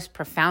the most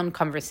profound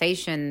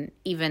conversation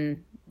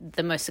even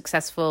the most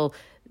successful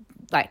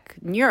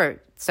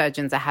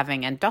neurosurgeons are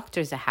having and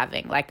doctors are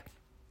having. Like,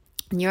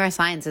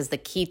 neuroscience is the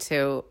key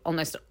to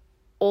almost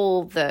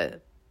all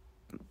the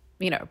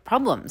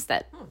problems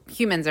that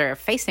humans are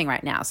facing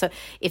right now. So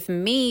if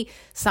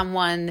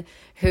someone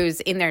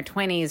who's in their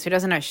 20s, who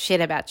doesn't know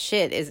shit about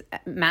shit, is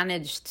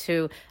managed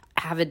to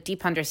have a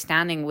deep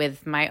understanding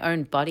with my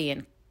own body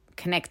and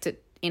connect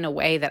it in a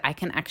way that I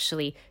can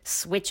actually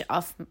switch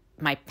off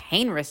my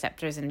pain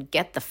receptors and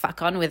get the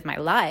fuck on with my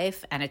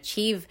life and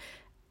achieve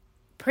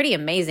pretty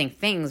amazing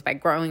things by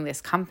growing this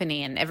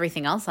company and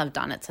everything else I've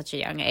done at such a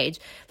young age.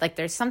 Like,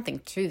 there's something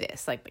to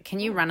this. Like, can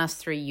you run us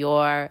through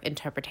your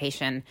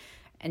interpretation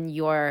and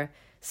your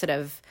sort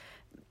of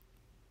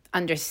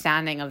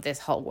understanding of this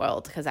whole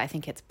world? Because I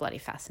think it's bloody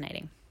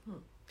fascinating.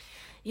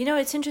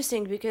 It's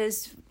interesting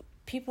because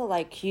people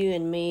like you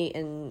and me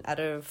and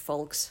other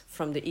folks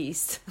from the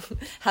East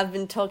have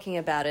been talking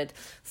about it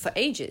for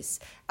ages,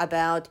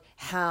 about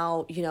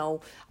how,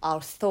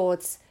 our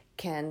thoughts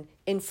can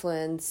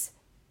influence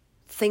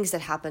things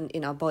that happen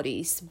in our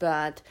bodies.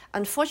 But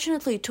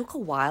unfortunately, it took a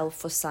while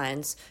for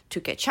science to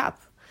catch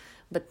up.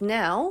 But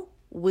now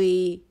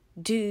we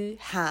do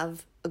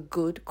have a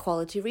good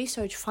quality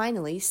research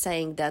finally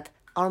saying that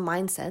our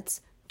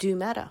mindsets do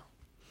matter.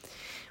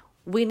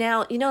 We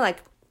now,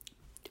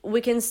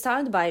 we can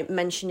start by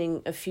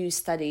mentioning a few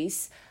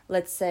studies,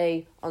 let's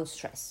say on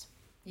stress.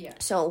 Yeah.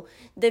 So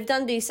they've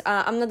done this.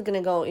 I'm not going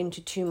to go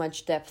into too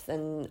much depth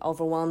and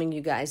overwhelming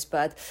you guys,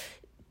 but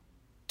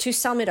to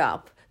sum it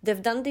up,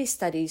 they've done these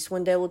studies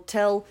when they will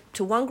tell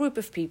to one group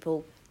of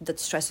people that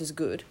stress is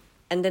good,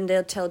 and then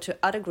they'll tell to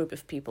other group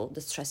of people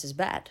that stress is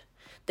bad.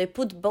 They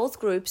put both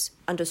groups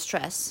under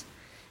stress,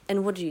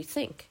 and what do you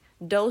think?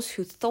 Those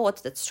who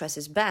thought that stress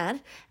is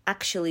bad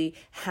actually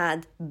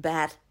had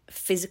bad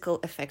physical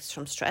effects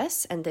from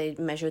stress, and they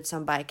measured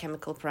some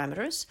biochemical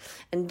parameters.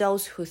 And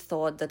those who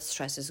thought that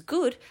stress is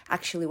good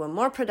actually were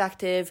more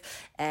productive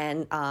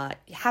and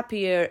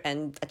happier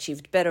and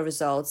achieved better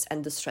results,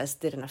 and the stress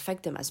didn't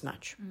affect them as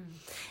much.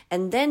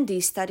 And then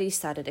these studies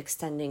started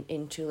extending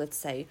into, let's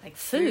say, like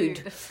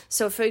food.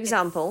 So for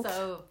example, it's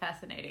so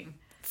fascinating.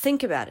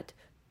 Think about it.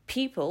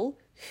 People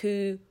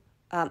who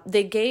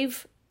they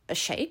gave a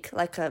shake,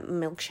 like a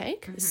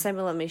milkshake,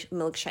 similar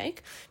milkshake,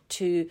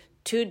 to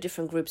two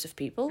different groups of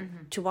people.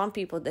 To one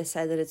people, they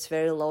said that it's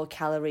very low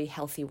calorie,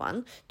 healthy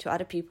one. To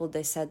other people,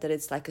 they said that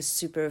it's like a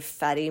super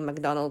fatty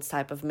McDonald's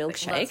type of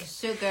milkshake. Like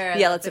lots of sugar.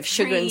 Yeah, lots of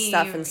sugar and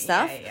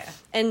stuff. Yeah.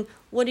 And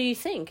what do you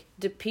think?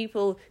 The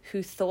people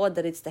who thought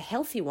that it's the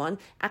healthy one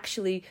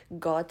actually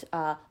got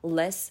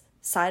less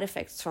side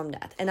effects from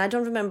that. And I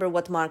don't remember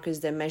what markers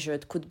they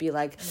measured. Could be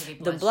like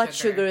the blood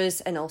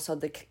sugars and also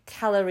the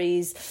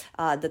calories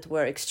that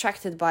were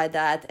extracted by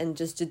that, and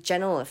just the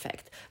general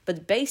effect.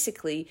 But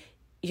basically,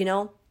 you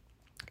know,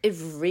 it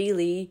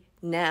really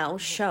now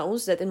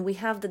shows that, and we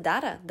have the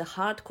data, the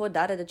hardcore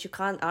data that you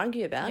can't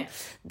argue about,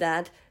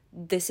 that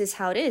this is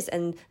how it is,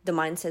 and the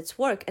mindsets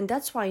work. And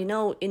that's why, you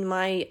know, in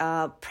my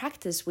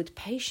practice with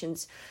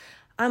patients,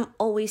 I'm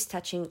always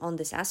touching on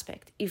this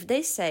aspect. If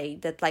they say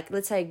that, like,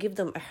 let's say I give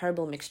them a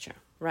herbal mixture,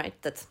 right,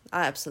 that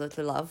I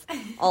absolutely love,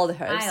 all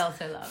the herbs. I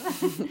also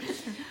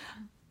love.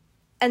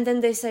 And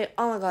then they say,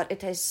 oh my God, it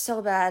tastes so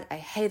bad. I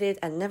hate it.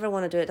 I never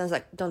want to do it. I was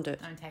like, don't do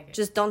it. Don't take it.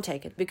 Just don't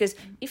take it. Because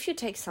if you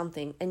take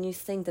something and you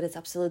think that it's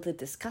absolutely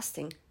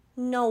disgusting,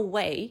 no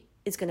way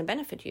it's going to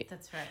benefit you.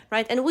 That's right.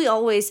 Right? And we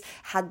always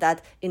had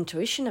that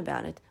intuition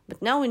about it.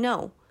 But now we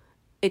know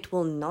it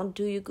will not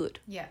do you good.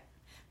 Yeah.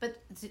 But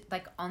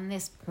like on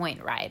this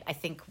point, right, I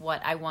think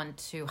what I want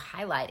to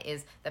highlight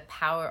is the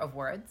power of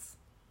words.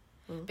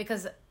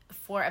 Because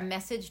for a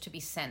message to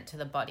be sent to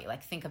the body,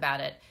 like think about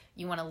it,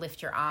 you want to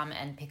lift your arm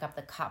and pick up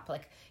the cup.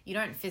 Like you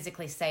don't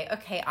physically say,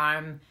 okay,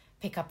 arm,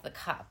 pick up the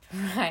cup,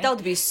 right? That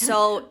would be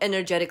so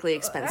energetically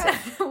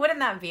expensive. Wouldn't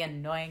that be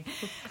annoying?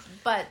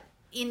 But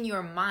in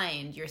your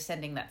mind, you're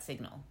sending that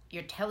signal.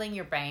 You're telling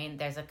your brain,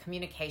 there's a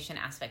communication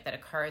aspect that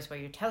occurs where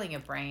you're telling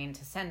your brain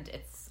to send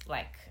its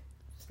like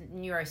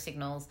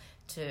neurosignals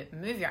to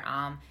move your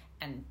arm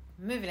and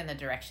move it in the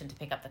direction to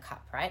pick up the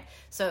cup, right?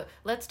 So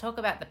let's talk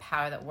about the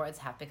power that words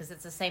have, because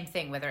it's the same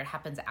thing, whether it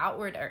happens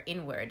outward or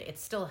inward,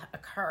 it's still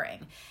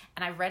occurring.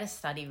 And I read a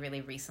study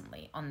really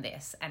recently on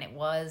this, and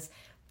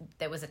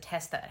there was a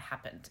test that had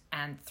happened,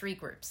 and 3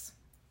 groups.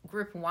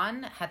 Group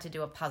 1 had to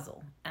do a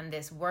puzzle, and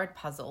this word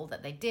puzzle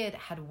that they did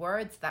had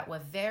words that were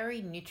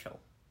very neutral,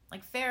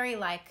 like very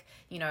like,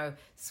 you know,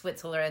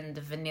 Switzerland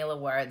vanilla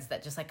words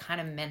that just like kind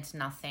of meant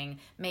nothing.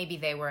 Maybe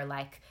they were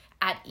like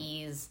at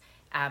ease,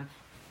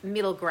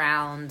 middle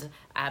ground,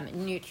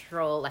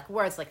 neutral, like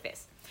words like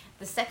this.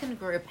 The second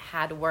group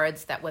had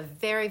words that were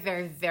very,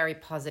 very, very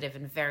positive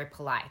and very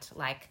polite,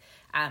 like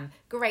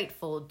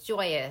grateful,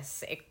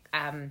 joyous,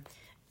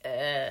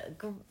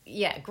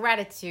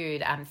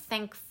 gratitude,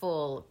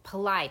 thankful,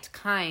 polite,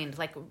 kind,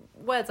 like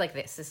words like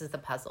this. This is the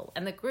puzzle.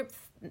 And the group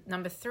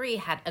number 3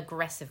 had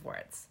aggressive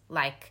words,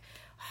 like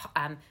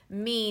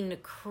mean,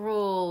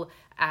 cruel,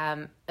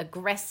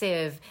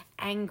 aggressive,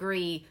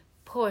 angry,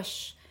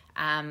 push,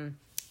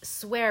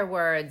 swear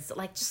words,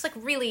 like just like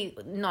really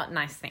not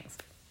nice things.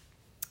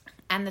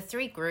 And the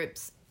 3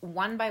 groups,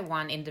 one by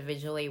one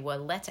individually, were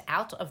let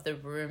out of the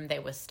room they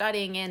were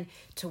studying in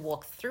to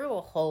walk through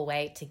a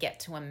hallway to get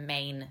to a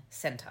main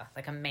center,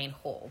 like a main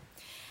hall.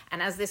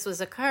 And as this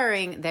was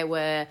occurring, there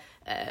were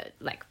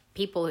like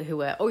people who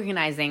were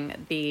organizing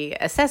the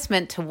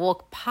assessment to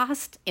walk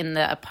past in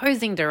the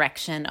opposing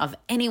direction of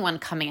anyone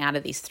coming out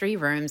of these 3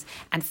 rooms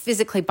and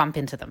physically bump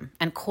into them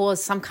and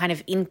cause some kind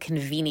of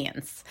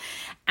inconvenience.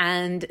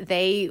 And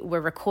they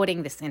were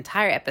recording this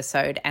entire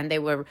episode, and they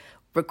were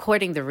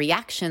recording the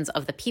reactions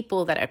of the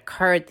people that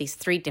occurred these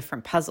 3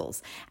 different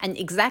puzzles. And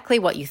exactly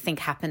what you think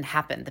happened.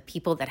 The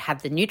people that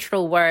had the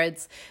neutral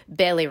words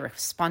barely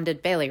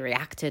responded, barely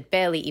reacted,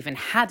 barely even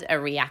had a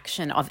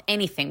reaction of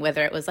anything,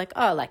 whether it was like,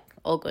 oh, like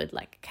all good,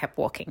 like kept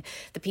walking.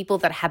 The people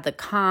that had the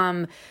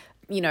calm,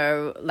 you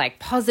know, like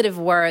positive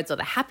words or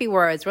the happy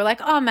words were like,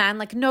 oh man,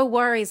 like no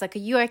worries, like are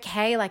you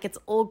okay? Like it's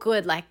all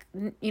good, like,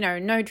 you know,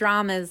 no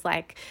dramas,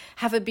 like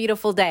have a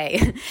beautiful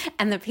day.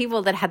 And the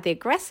people that had the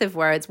aggressive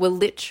words were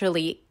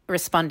literally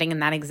responding in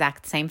that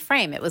exact same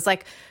frame. It was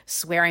like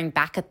swearing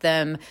back at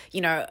them, you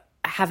know,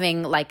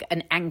 having like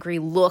an angry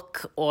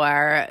look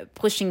or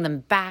pushing them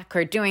back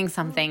or doing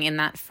something in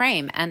that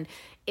frame. And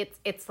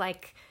it's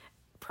like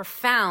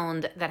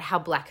profound that how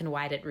black and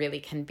white it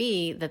really can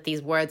be, that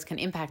these words can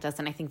impact us.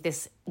 And I think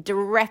this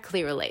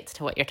directly relates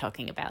to what you're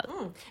talking about.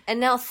 And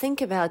now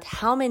think about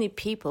how many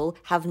people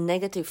have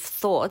negative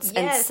thoughts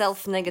and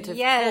self-negative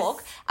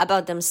talk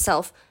about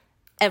themselves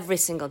every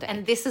single day.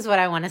 And this is what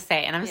I want to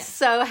say. And I'm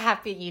so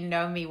happy you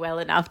know me well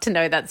enough to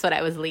know that's what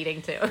I was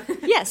leading to.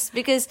 Yes,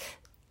 because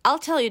I'll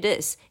tell you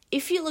this.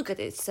 If you look at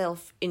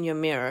yourself in your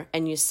mirror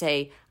and you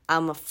say,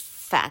 I'm a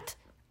fat,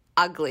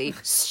 ugly,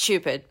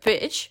 stupid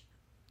bitch,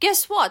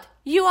 guess what?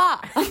 You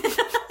are.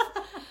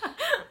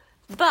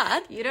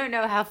 But you don't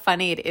know how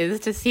funny it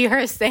is to see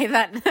her say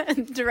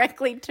that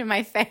directly to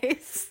my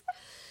face.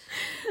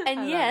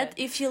 And yet,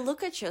 if you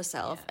look at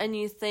yourself and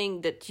you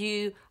think that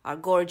you are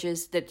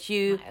gorgeous, that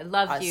you I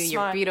love are you,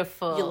 smart, you're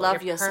beautiful, you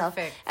love you're yourself.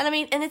 perfect. And I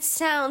mean, and it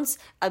sounds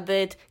a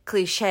bit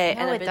cliche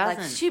and a it bit like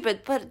doesn't.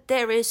 stupid, but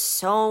there is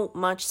so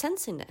much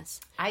sense in this.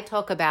 I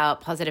talk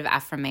about positive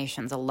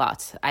affirmations a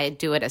lot. I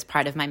do it as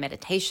part of my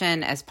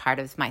meditation, as part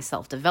of my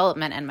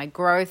self-development and my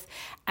growth,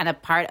 and a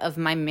part of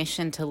my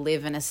mission to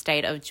live in a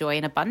state of joy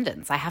and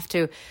abundance.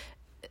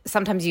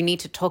 Sometimes you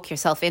need to talk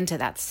yourself into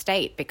that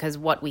state, because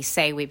what we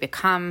say we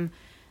become,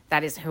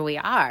 that is who we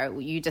are.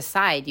 You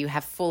decide, you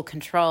have full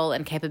control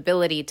and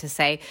capability to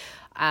say,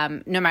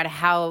 no matter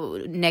how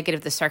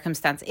negative the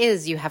circumstance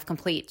is, you have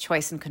complete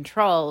choice and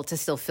control to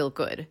still feel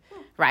good,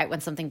 right? When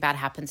something bad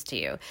happens to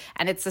you.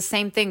 And it's the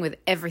same thing with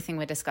everything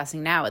we're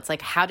discussing now. It's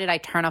like, how did I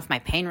turn off my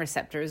pain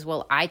receptors?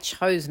 Well, I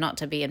chose not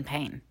to be in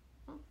pain,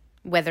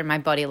 whether my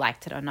body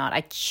liked it or not.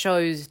 I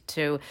chose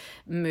to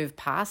move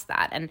past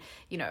that. And,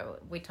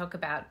 we talk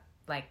about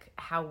like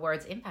how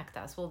words impact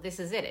us. Well, this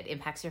is it. It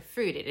impacts your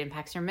food. It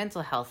impacts your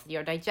mental health,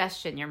 your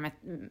digestion, your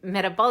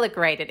metabolic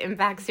rate. It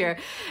impacts your,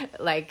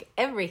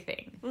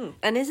 everything.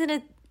 And isn't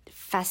it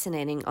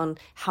fascinating on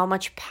how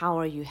much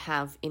power you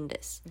have in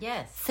this?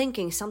 Yes.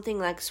 Thinking something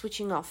like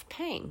switching off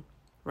pain,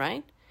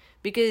 right?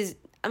 Because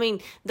I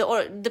mean,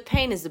 the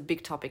pain is a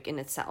big topic in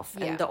itself,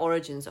 and the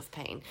origins of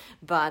pain.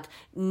 But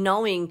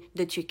knowing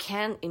that you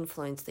can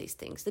influence these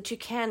things, that you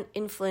can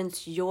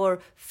influence your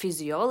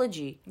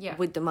physiology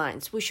with the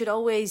minds, we should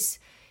always,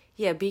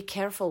 be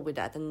careful with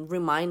that and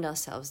remind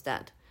ourselves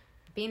that.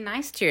 Be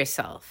nice to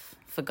yourself,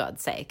 for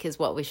God's sake, is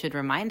what we should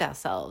remind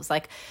ourselves.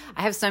 Like,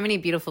 I have so many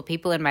beautiful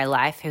people in my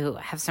life who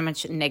have so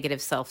much negative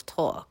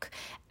self-talk,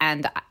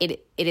 and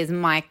it is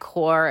my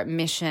core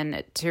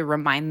mission to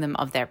remind them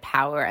of their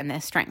power and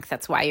their strength.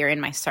 That's why you're in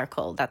my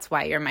circle. That's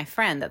why you're my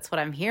friend. That's what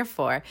I'm here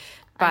for.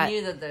 But I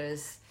knew that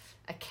there's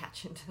a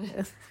catch into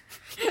this.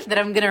 That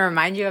I'm going to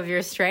remind you of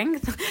your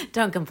strength?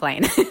 Don't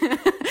complain.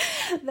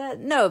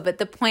 No, but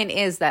the point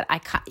is that I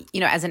can't,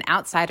 as an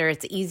outsider,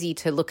 it's easy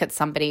to look at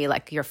somebody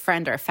like your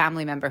friend or a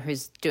family member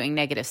who's doing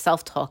negative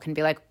self-talk and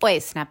be like, boy,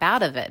 snap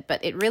out of it.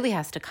 But it really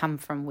has to come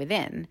from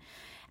within.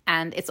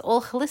 And it's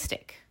all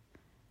holistic.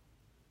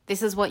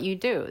 This is what you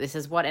do. This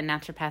is what a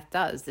naturopath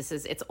does.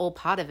 It's all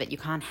part of it. You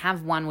can't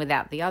have one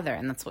without the other.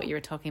 And that's what you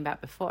were talking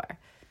about before.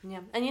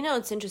 Yeah. And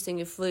it's interesting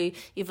if we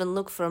even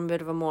look from a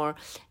bit of a more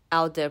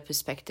out there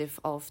perspective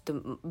of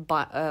the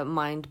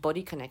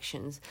mind-body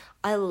connections.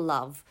 I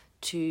love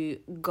to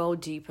go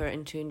deeper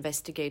and to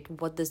investigate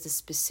what does the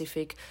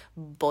specific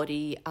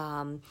body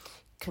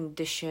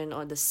condition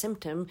or the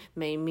symptom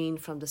may mean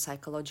from the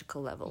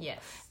psychological level. Yes.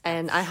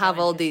 And I have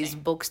all these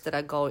books that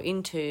I go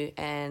into,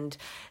 and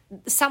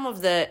some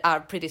of the are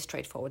pretty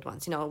straightforward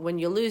ones. When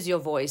you lose your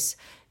voice,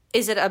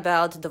 is it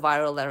about the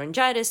viral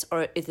laryngitis,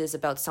 or it is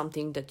about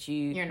something that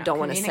you don't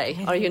want to say,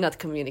 or you're not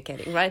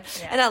communicating, right?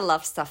 Yeah. And I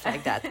love stuff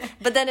like that.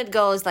 But then it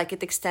goes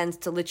it extends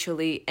to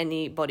literally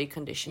any body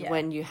condition.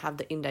 When you have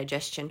the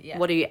indigestion,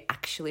 what are you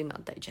actually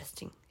not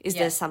digesting? Is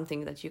there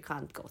something that you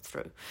can't go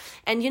through?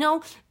 And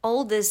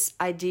all this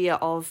idea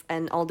of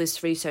and all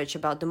this research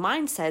about the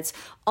mindsets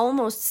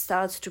almost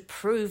starts to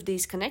prove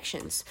these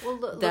connections.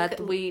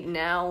 We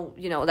now,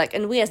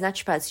 and we as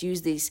naturopaths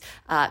use these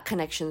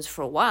connections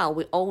for a while.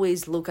 We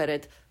always look at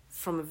it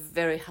from a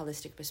very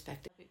holistic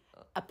perspective.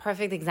 A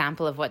perfect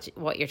example of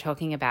what you're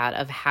talking about,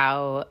 of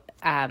how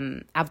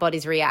our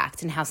bodies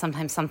react and how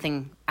sometimes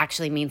something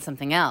actually means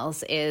something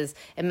else, is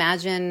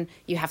imagine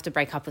you have to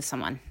break up with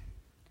someone.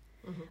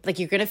 Mm-hmm.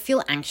 You're going to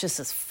feel anxious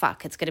as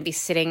fuck. It's going to be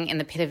sitting in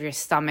the pit of your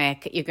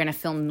stomach. You're going to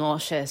feel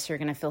nauseous. You're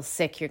going to feel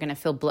sick. You're going to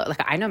feel bloated.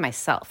 I know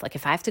myself.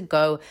 If I have to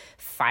go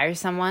fire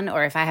someone,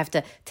 or if I have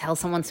to tell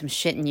someone some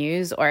shit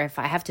news, or if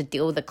I have to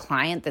deal with a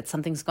client that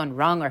something's gone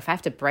wrong, or if I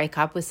have to break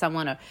up with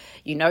someone, or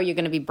you're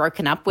going to be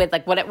broken up with,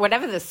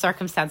 whatever the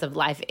circumstance of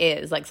life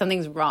is,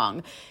 something's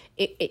wrong.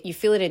 You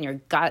feel it in your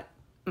gut.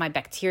 My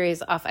bacteria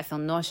is off. I feel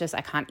nauseous.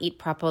 I can't eat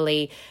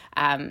properly.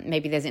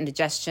 Maybe there's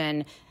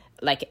indigestion.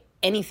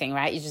 Anything,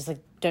 right? You just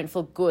don't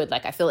feel good.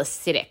 I feel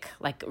acidic,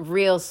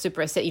 real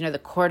super acidic. The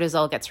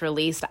cortisol gets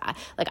released.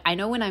 I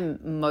know when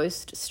I'm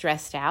most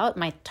stressed out,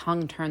 my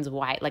tongue turns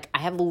white. I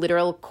have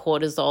literal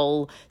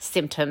cortisol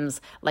symptoms,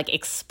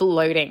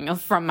 exploding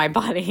from my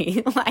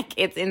body.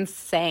 It's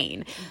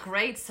insane.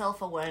 Great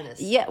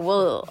self-awareness. Yeah,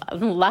 well,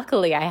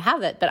 luckily I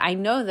have it, but I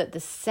know that the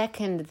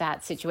second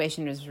that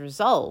situation is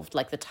resolved,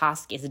 the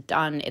task is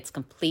done, it's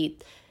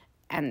complete,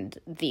 and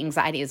the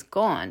anxiety is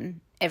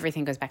gone,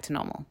 everything goes back to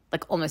normal,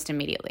 almost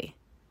immediately.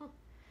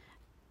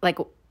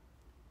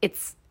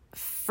 It's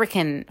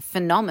freaking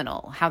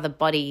phenomenal how the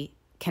body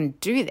can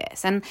do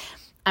this. And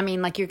I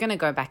mean, you're going to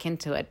go back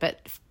into it, but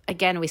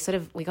again,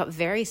 we got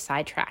very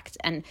sidetracked,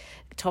 and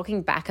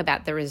talking back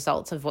about the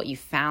results of what you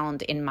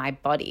found in my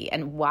body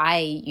and why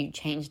you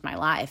changed my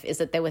life is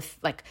that there were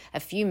like a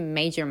few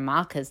major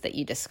markers that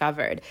you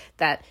discovered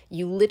that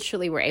you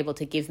literally were able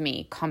to give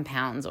me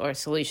compounds or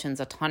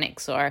solutions or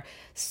tonics or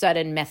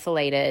certain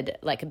methylated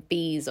like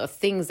Bs or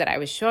things that I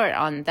was short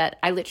on, that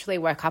I literally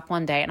woke up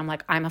one day and I'm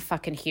like, I'm a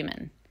fucking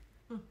human.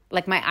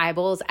 Like my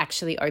eyeballs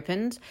actually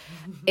opened.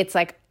 It's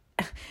like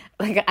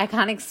I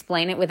can't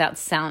explain it without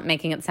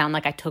making it sound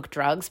like I took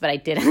drugs, but I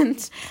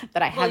didn't.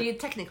 But I had. Well, you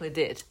technically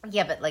did.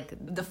 Yeah, but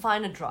like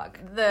define a drug.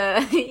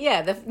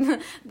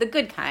 The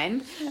good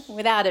kind,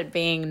 without it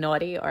being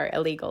naughty or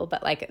illegal,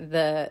 but like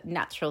the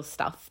natural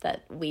stuff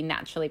that we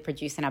naturally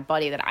produce in our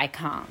body that I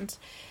can't.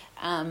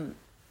 I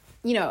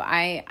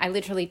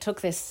literally took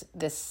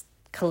this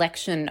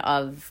collection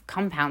of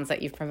compounds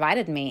that you've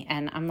provided me,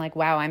 and I'm like,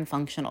 wow, I'm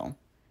functional.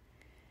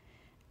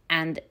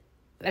 And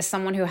as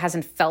someone who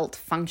hasn't felt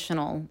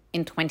functional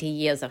in 20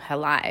 years of her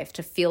life,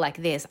 to feel like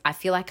this, I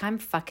feel like I'm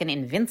fucking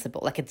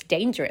invincible. Like it's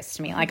dangerous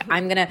to me. Like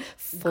I'm going to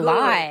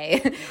fly.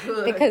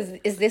 Good. Because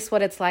is this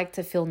what it's like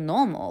to feel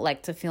normal?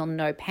 Like to feel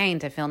no pain,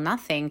 to feel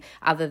nothing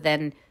other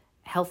than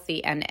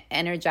healthy and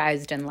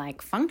energized and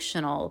like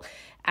functional.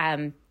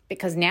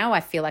 Because now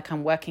I feel like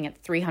I'm working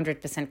at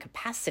 300%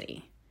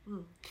 capacity.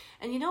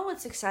 And you know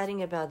what's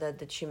exciting about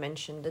that you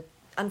mentioned? That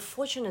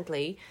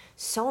unfortunately,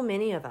 so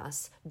many of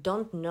us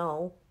don't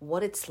know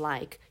what it's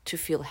like to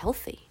feel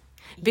healthy.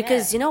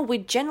 Because, we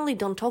generally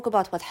don't talk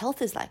about what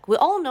health is like. We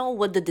all know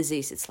what the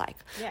disease is like.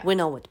 Yeah. We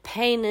know what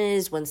pain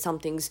is when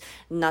something's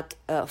not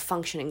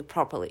functioning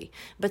properly.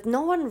 But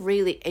no one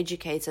really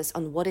educates us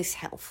on what is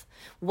health.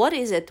 What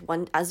is it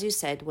when, as you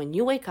said, when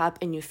you wake up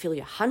and you feel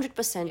you're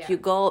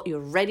 100%, you're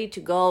ready to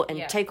go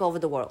and take over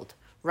the world.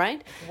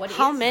 Right?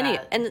 How many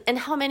that? And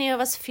how many of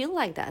us feel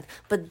like that?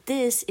 But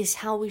this is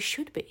how we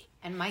should be.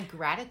 And my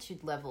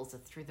gratitude levels are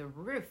through the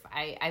roof.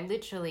 I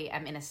literally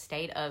am in a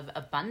state of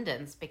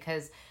abundance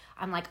because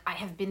I'm like, I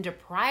have been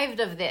deprived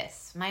of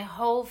this my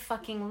whole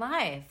fucking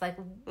life. Like,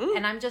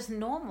 and I'm just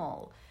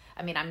normal.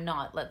 I mean, I'm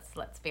not,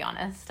 let's be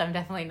honest. I'm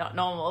definitely not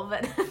normal,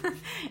 but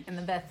in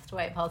the best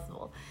way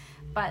possible.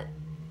 But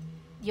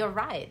you're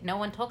right. No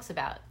one talks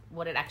about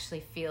what it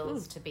actually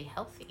feels to be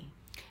healthy.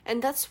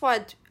 And that's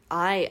what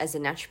I, as a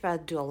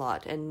naturopath, do a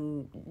lot.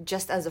 And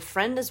just as a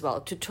friend as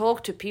well, to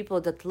talk to people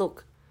that,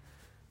 look,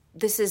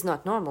 this is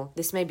not normal.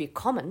 This may be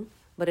common,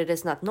 but it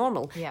is not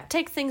normal. Yeah.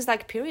 Take things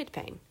like period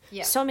pain.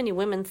 Yeah. So many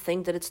women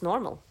think that it's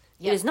normal.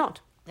 Yeah. It is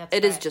not.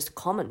 It is just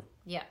common.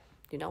 Yeah.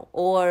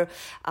 Or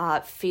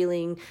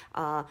feeling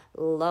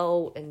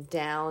low and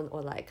down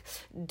or like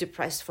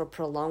depressed for a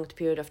prolonged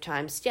period of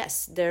times.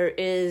 Yes, there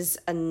is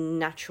a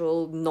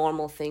natural,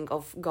 normal thing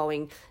of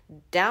going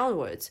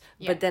downwards.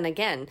 Yeah. But then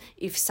again,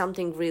 if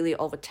something really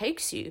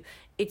overtakes you,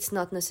 it's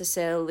not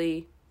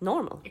necessarily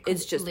normal.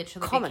 It's just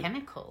literally common. Be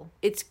chemical.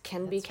 It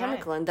can be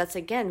chemical. Right. And that's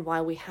again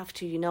why we have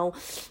to,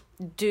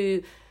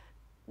 do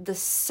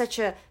such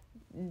a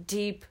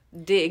deep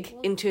dig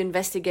into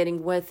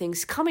investigating where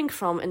things coming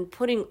from and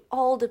putting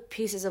all the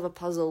pieces of a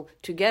puzzle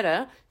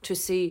together to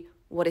see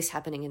what is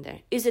happening in there.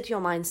 Is it your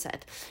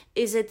mindset?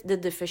 Is it the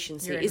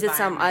deficiency? Is it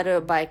some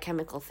other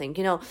biochemical thing?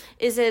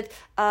 Is it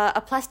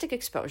a plastic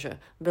exposure?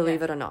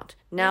 Believe it or not.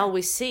 Now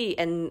we see,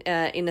 and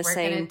we're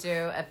going to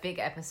do a big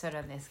episode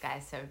on this,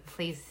 guys. So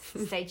please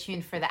stay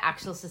tuned for the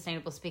actual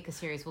Sustainable Speaker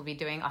series. We'll be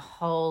doing a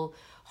whole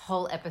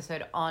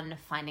episode on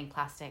finding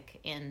plastic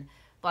in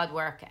blood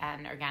work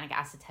and organic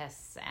acid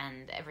tests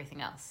and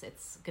everything else.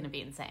 It's going to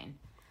be insane.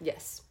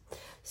 Yes.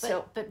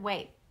 But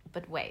wait.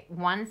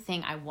 One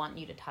thing I want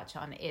you to touch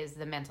on is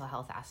the mental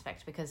health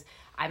aspect, because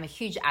I'm a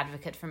huge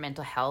advocate for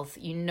mental health.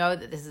 You know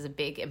that this is a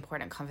big,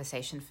 important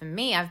conversation for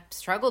me. I've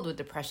struggled with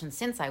depression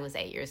since I was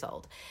 8 years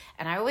old.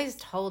 And I always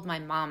told my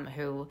mom,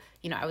 who,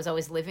 I was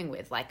always living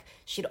with, like,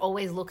 she'd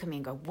always look at me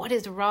and go, what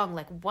is wrong?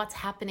 Like, what's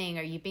happening?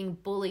 Are you being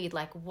bullied?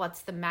 Like,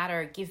 what's the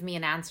matter? Give me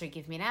an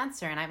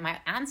answer. And my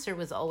answer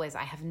was always,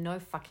 I have no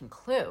fucking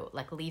clue.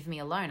 Like, leave me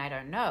alone. I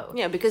don't know.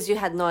 Yeah, because you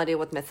had no idea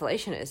what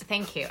methylation is.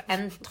 Thank you.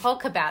 And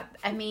talk about,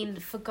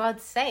 for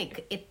God's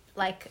sake,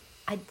 I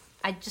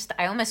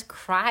almost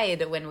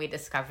cried when we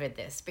discovered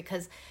this,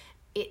 because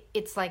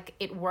it's like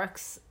it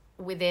works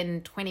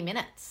within 20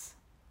 minutes.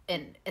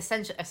 And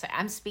essentially, sorry,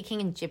 I'm speaking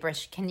in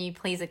gibberish. Can you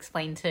please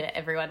explain to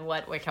everyone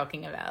what we're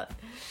talking about?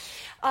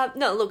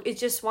 No, look,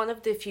 it's just one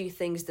of the few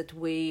things that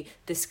we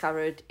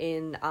discovered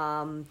in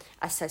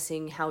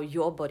assessing how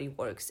your body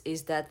works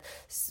is that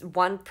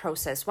one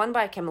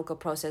biochemical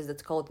process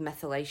that's called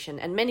methylation,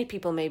 and many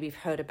people maybe have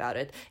heard about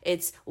it.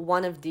 It's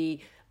one of the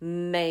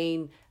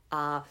main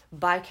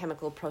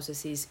biochemical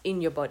processes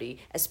in your body,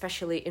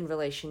 especially in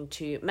relation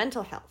to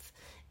mental health.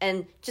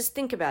 And just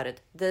think about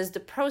it. There's the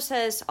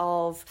process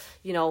of,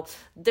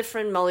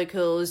 different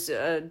molecules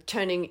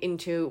turning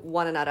into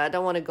one another. I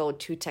don't want to go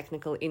too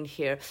technical in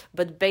here,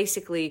 but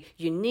basically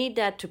you need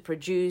that to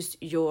produce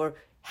your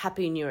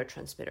happy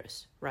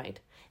neurotransmitters, right?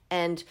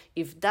 And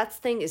if that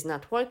thing is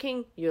not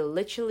working, you're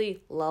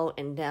literally low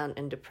and down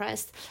and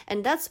depressed.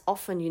 And that's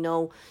often,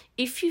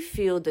 if you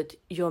feel that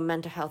your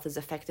mental health is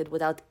affected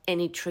without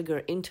any trigger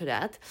into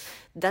that,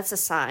 that's a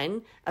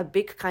sign, a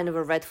big kind of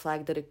a red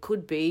flag that it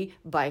could be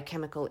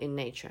biochemical in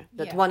nature,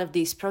 that one of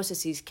these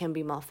processes can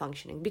be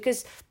malfunctioning.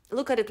 Because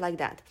look at it like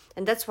that.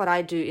 And that's what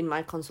I do in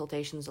my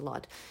consultations a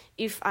lot.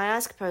 If I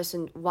ask a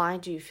person, why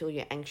do you feel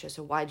you're anxious,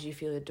 or why do you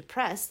feel you're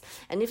depressed?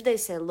 And if they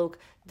say, look,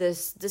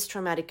 this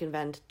traumatic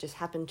event just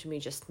happened to me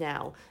just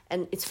now,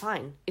 and it's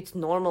fine, it's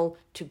normal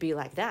to be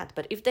like that.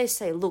 But if they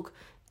say, look,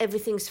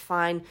 everything's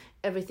fine,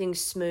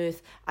 everything's smooth,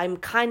 I'm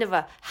kind of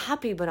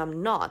happy, but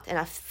I'm not, and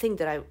I think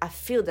that I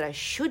feel that I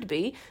should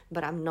be,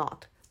 but I'm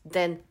not,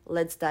 then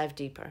let's dive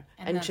deeper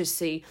and to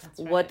see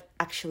what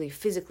actually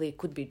physically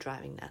could be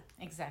driving that.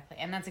 Exactly.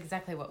 And that's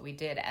exactly what we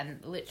did.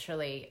 And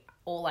literally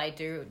all I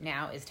do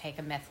now is take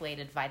a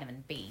methylated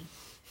vitamin B,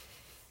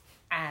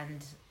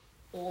 and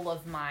all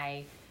of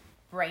my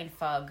brain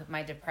fog,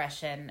 my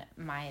depression,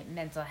 my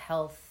mental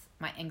health,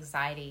 my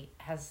anxiety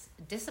has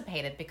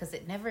dissipated because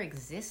it never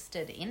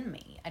existed in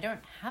me. I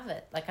don't have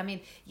it.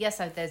 Yes,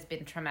 there's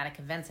been traumatic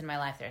events in my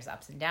life. There's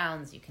ups and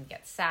downs. You can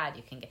get sad.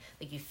 You can get,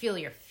 you feel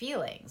your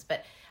feelings.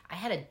 But I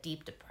had a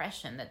deep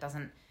depression that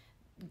doesn't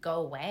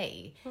go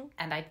away. Mm-hmm.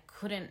 And I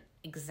couldn't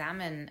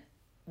examine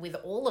with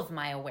all of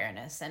my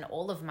awareness and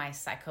all of my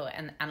psycho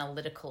and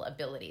analytical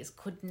abilities,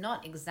 could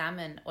not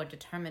examine or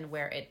determine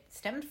where it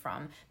stemmed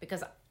from,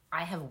 because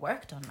I have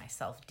worked on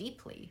myself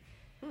deeply.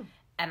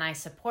 And I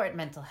support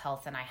mental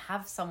health, and I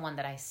have someone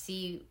that I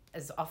see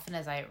as often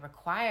as I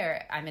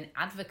require. I'm an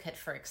advocate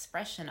for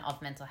expression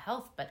of mental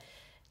health, but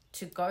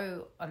to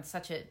go on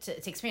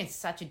to experience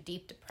such a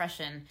deep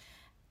depression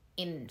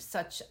in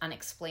such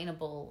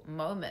unexplainable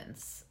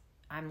moments,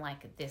 I'm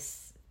like,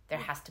 there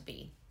has to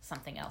be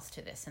something else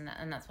to this.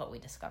 And that's what we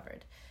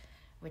discovered,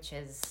 which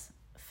is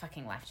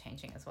fucking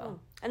life-changing as well.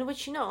 And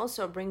which,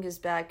 also brings us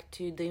back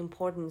to the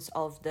importance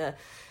of the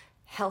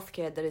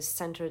healthcare that is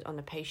centered on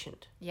the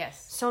patient.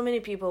 Yes. So many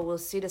people will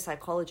see the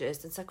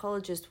psychologist, and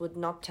psychologist would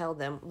not tell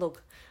them,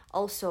 look,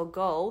 also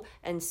go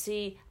and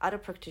see other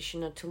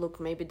practitioner to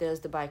look, maybe there's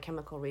the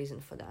biochemical reason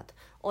for that.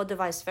 Or the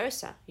vice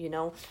versa,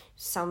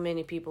 so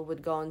many people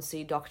would go and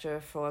see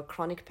doctor for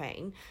chronic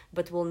pain,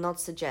 but will not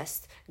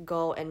suggest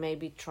go and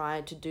maybe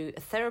try to do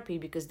a therapy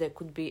because there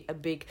could be a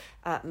big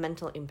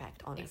mental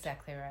impact on it.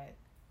 Exactly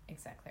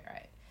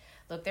right.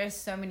 Look, there's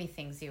so many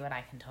things you and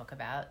I can talk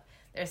about.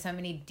 There's so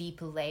many deep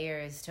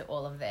layers to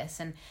all of this.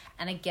 And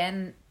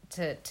again,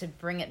 to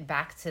bring it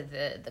back to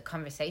the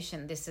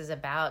conversation, this is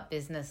about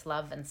business,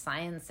 love, and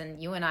science.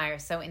 And you and I are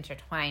so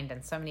intertwined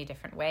in so many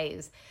different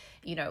ways.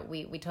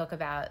 We talk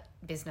about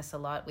business a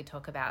lot. We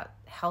talk about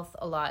health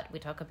a lot. We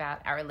talk about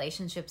our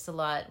relationships a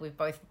lot. We've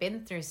both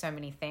been through so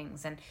many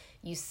things. And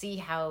you see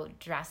how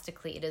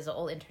drastically it is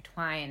all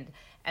intertwined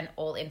and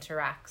all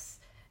interacts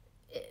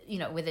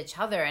with each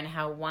other, and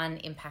how one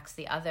impacts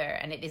the other.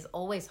 And it is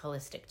always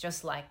holistic,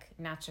 just like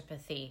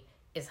naturopathy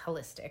is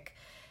holistic.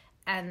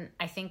 And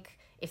I think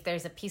if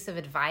there's a piece of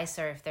advice,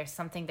 or if there's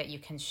something that you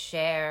can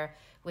share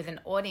with an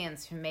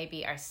audience who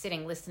maybe are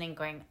sitting, listening,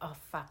 going, oh,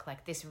 fuck,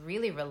 this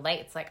really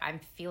relates. I'm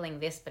feeling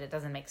this, but it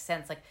doesn't make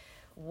sense.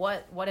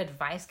 What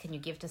advice can you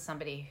give to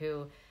somebody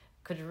who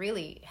could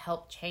really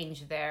help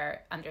change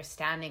their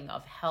understanding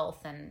of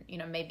health, and,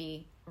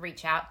 maybe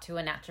reach out to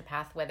a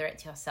naturopath, whether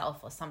it's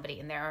yourself or somebody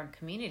in their own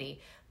community?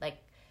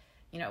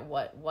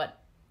 What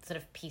sort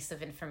of piece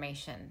of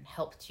information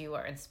helped you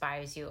or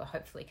inspires you, or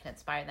hopefully can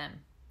inspire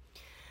them?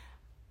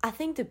 I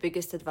think the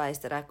biggest advice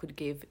that I could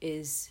give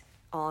is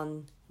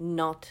on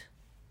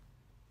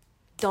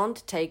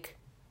don't take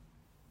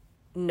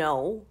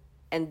no,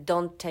 and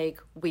don't take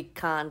we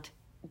can't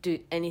do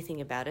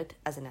anything about it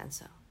as an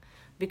answer.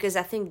 Because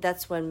I think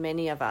that's when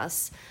many of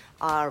us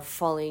are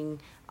falling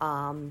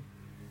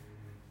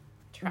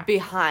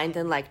behind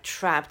and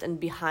trapped and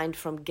behind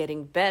from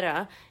getting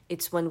better.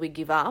 It's when we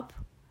give up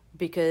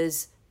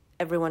because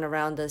everyone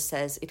around us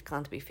says it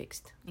can't be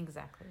fixed.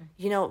 Exactly.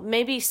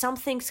 Maybe some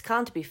things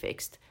can't be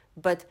fixed,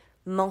 but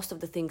most of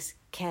the things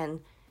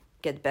can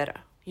get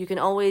better. You can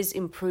always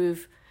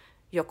improve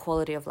your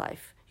quality of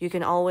life. You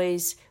can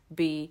always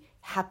be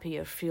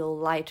happier, feel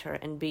lighter,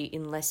 and be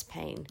in less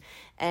pain.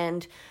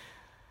 And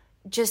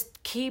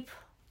just keep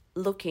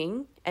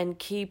looking and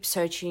keep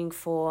searching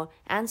for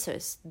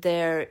answers.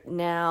 They're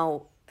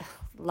now,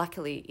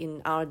 luckily,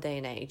 in our day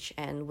and age,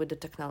 and with the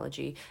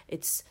technology,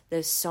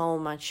 there's so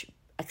much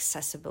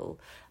accessible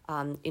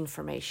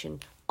information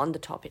on the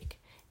topic.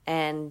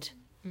 And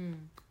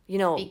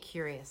be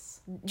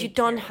curious. You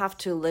don't have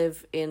to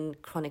live in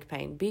chronic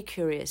pain. Be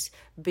curious,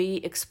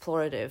 be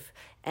explorative,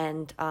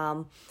 and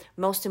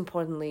most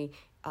importantly,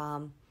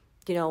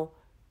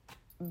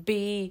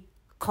 be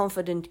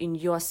confident in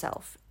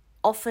yourself.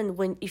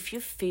 Often if you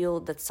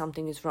feel that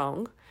something is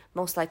wrong,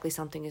 most likely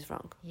something is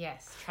wrong.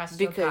 Yes, trust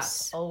your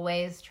gut.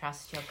 Always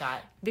trust your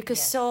gut.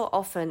 Because so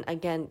often,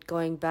 again,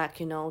 going back,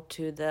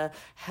 to the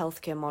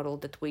healthcare model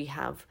that we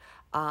have,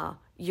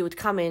 you would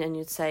come in and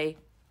you'd say,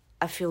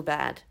 I feel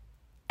bad.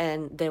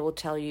 And they will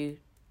tell you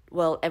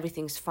well,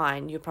 everything's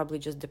fine, you're probably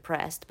just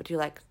depressed, but you're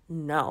like,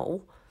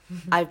 no,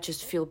 I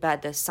just feel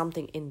bad, there's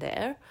something in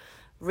there,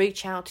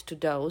 reach out to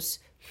those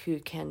who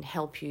can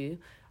help you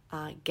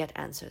get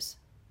answers.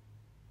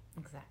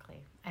 Exactly.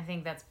 I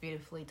think that's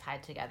beautifully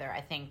tied together.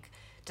 I think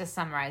to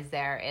summarize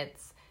there,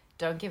 it's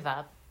don't give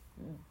up,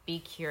 be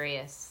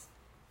curious,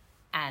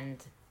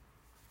 and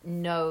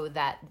know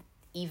that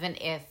even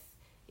if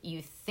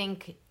you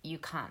think you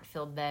can't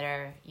feel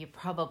better, you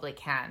probably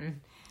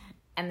can.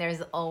 And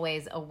there's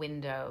always a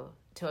window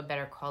to a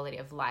better quality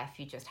of life.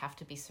 You just have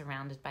to be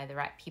surrounded by the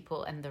right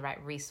people and the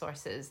right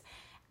resources.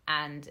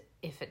 And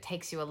if it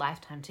takes you a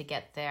lifetime to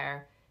get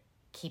there,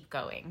 keep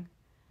going.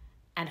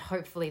 And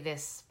hopefully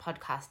this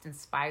podcast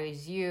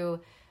inspires you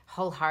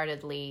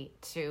wholeheartedly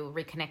to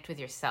reconnect with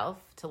yourself,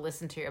 to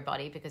listen to your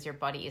body, because your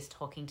body is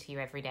talking to you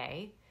every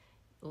day.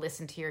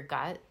 Listen to your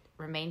gut,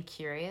 remain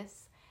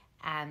curious,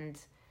 and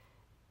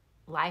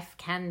life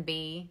can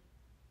be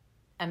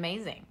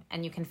amazing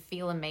and you can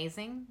feel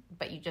amazing,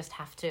 but you just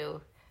have to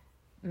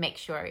make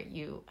sure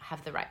you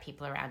have the right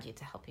people around you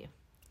to help you.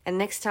 And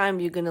next time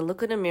you're going to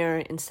look in a mirror,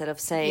 instead of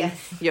saying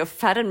you're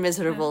fat and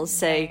miserable,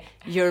 say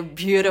you're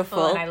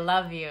beautiful. And I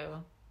love you.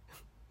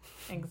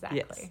 Exactly.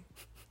 Yes.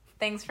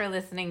 Thanks for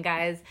listening,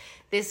 guys.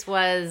 This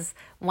was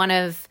one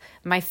of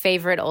my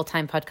favorite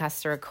all-time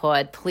podcasts to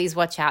record. Please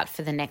watch out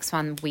for the next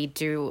one we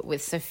do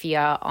with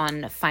Sofia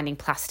on finding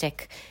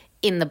plastic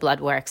in the blood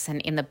works and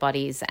in the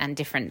bodies and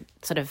different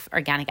sort of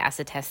organic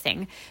acid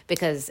testing,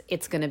 because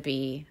it's going to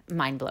be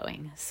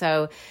mind-blowing.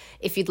 So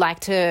if you'd like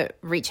to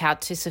reach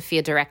out to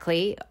Sofia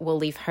directly, we'll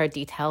leave her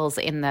details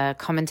in the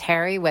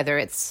commentary, whether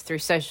it's through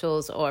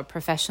socials or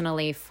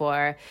professionally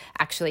for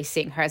actually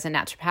seeing her as a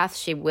naturopath.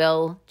 She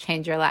will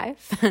change your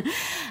life.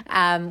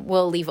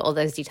 We'll leave all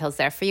those details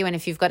there for you. And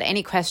if you've got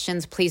any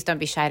questions, please don't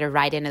be shy to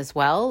write in as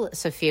well.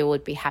 Sofia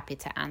would be happy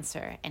to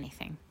answer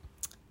anything.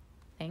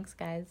 Thanks,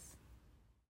 guys.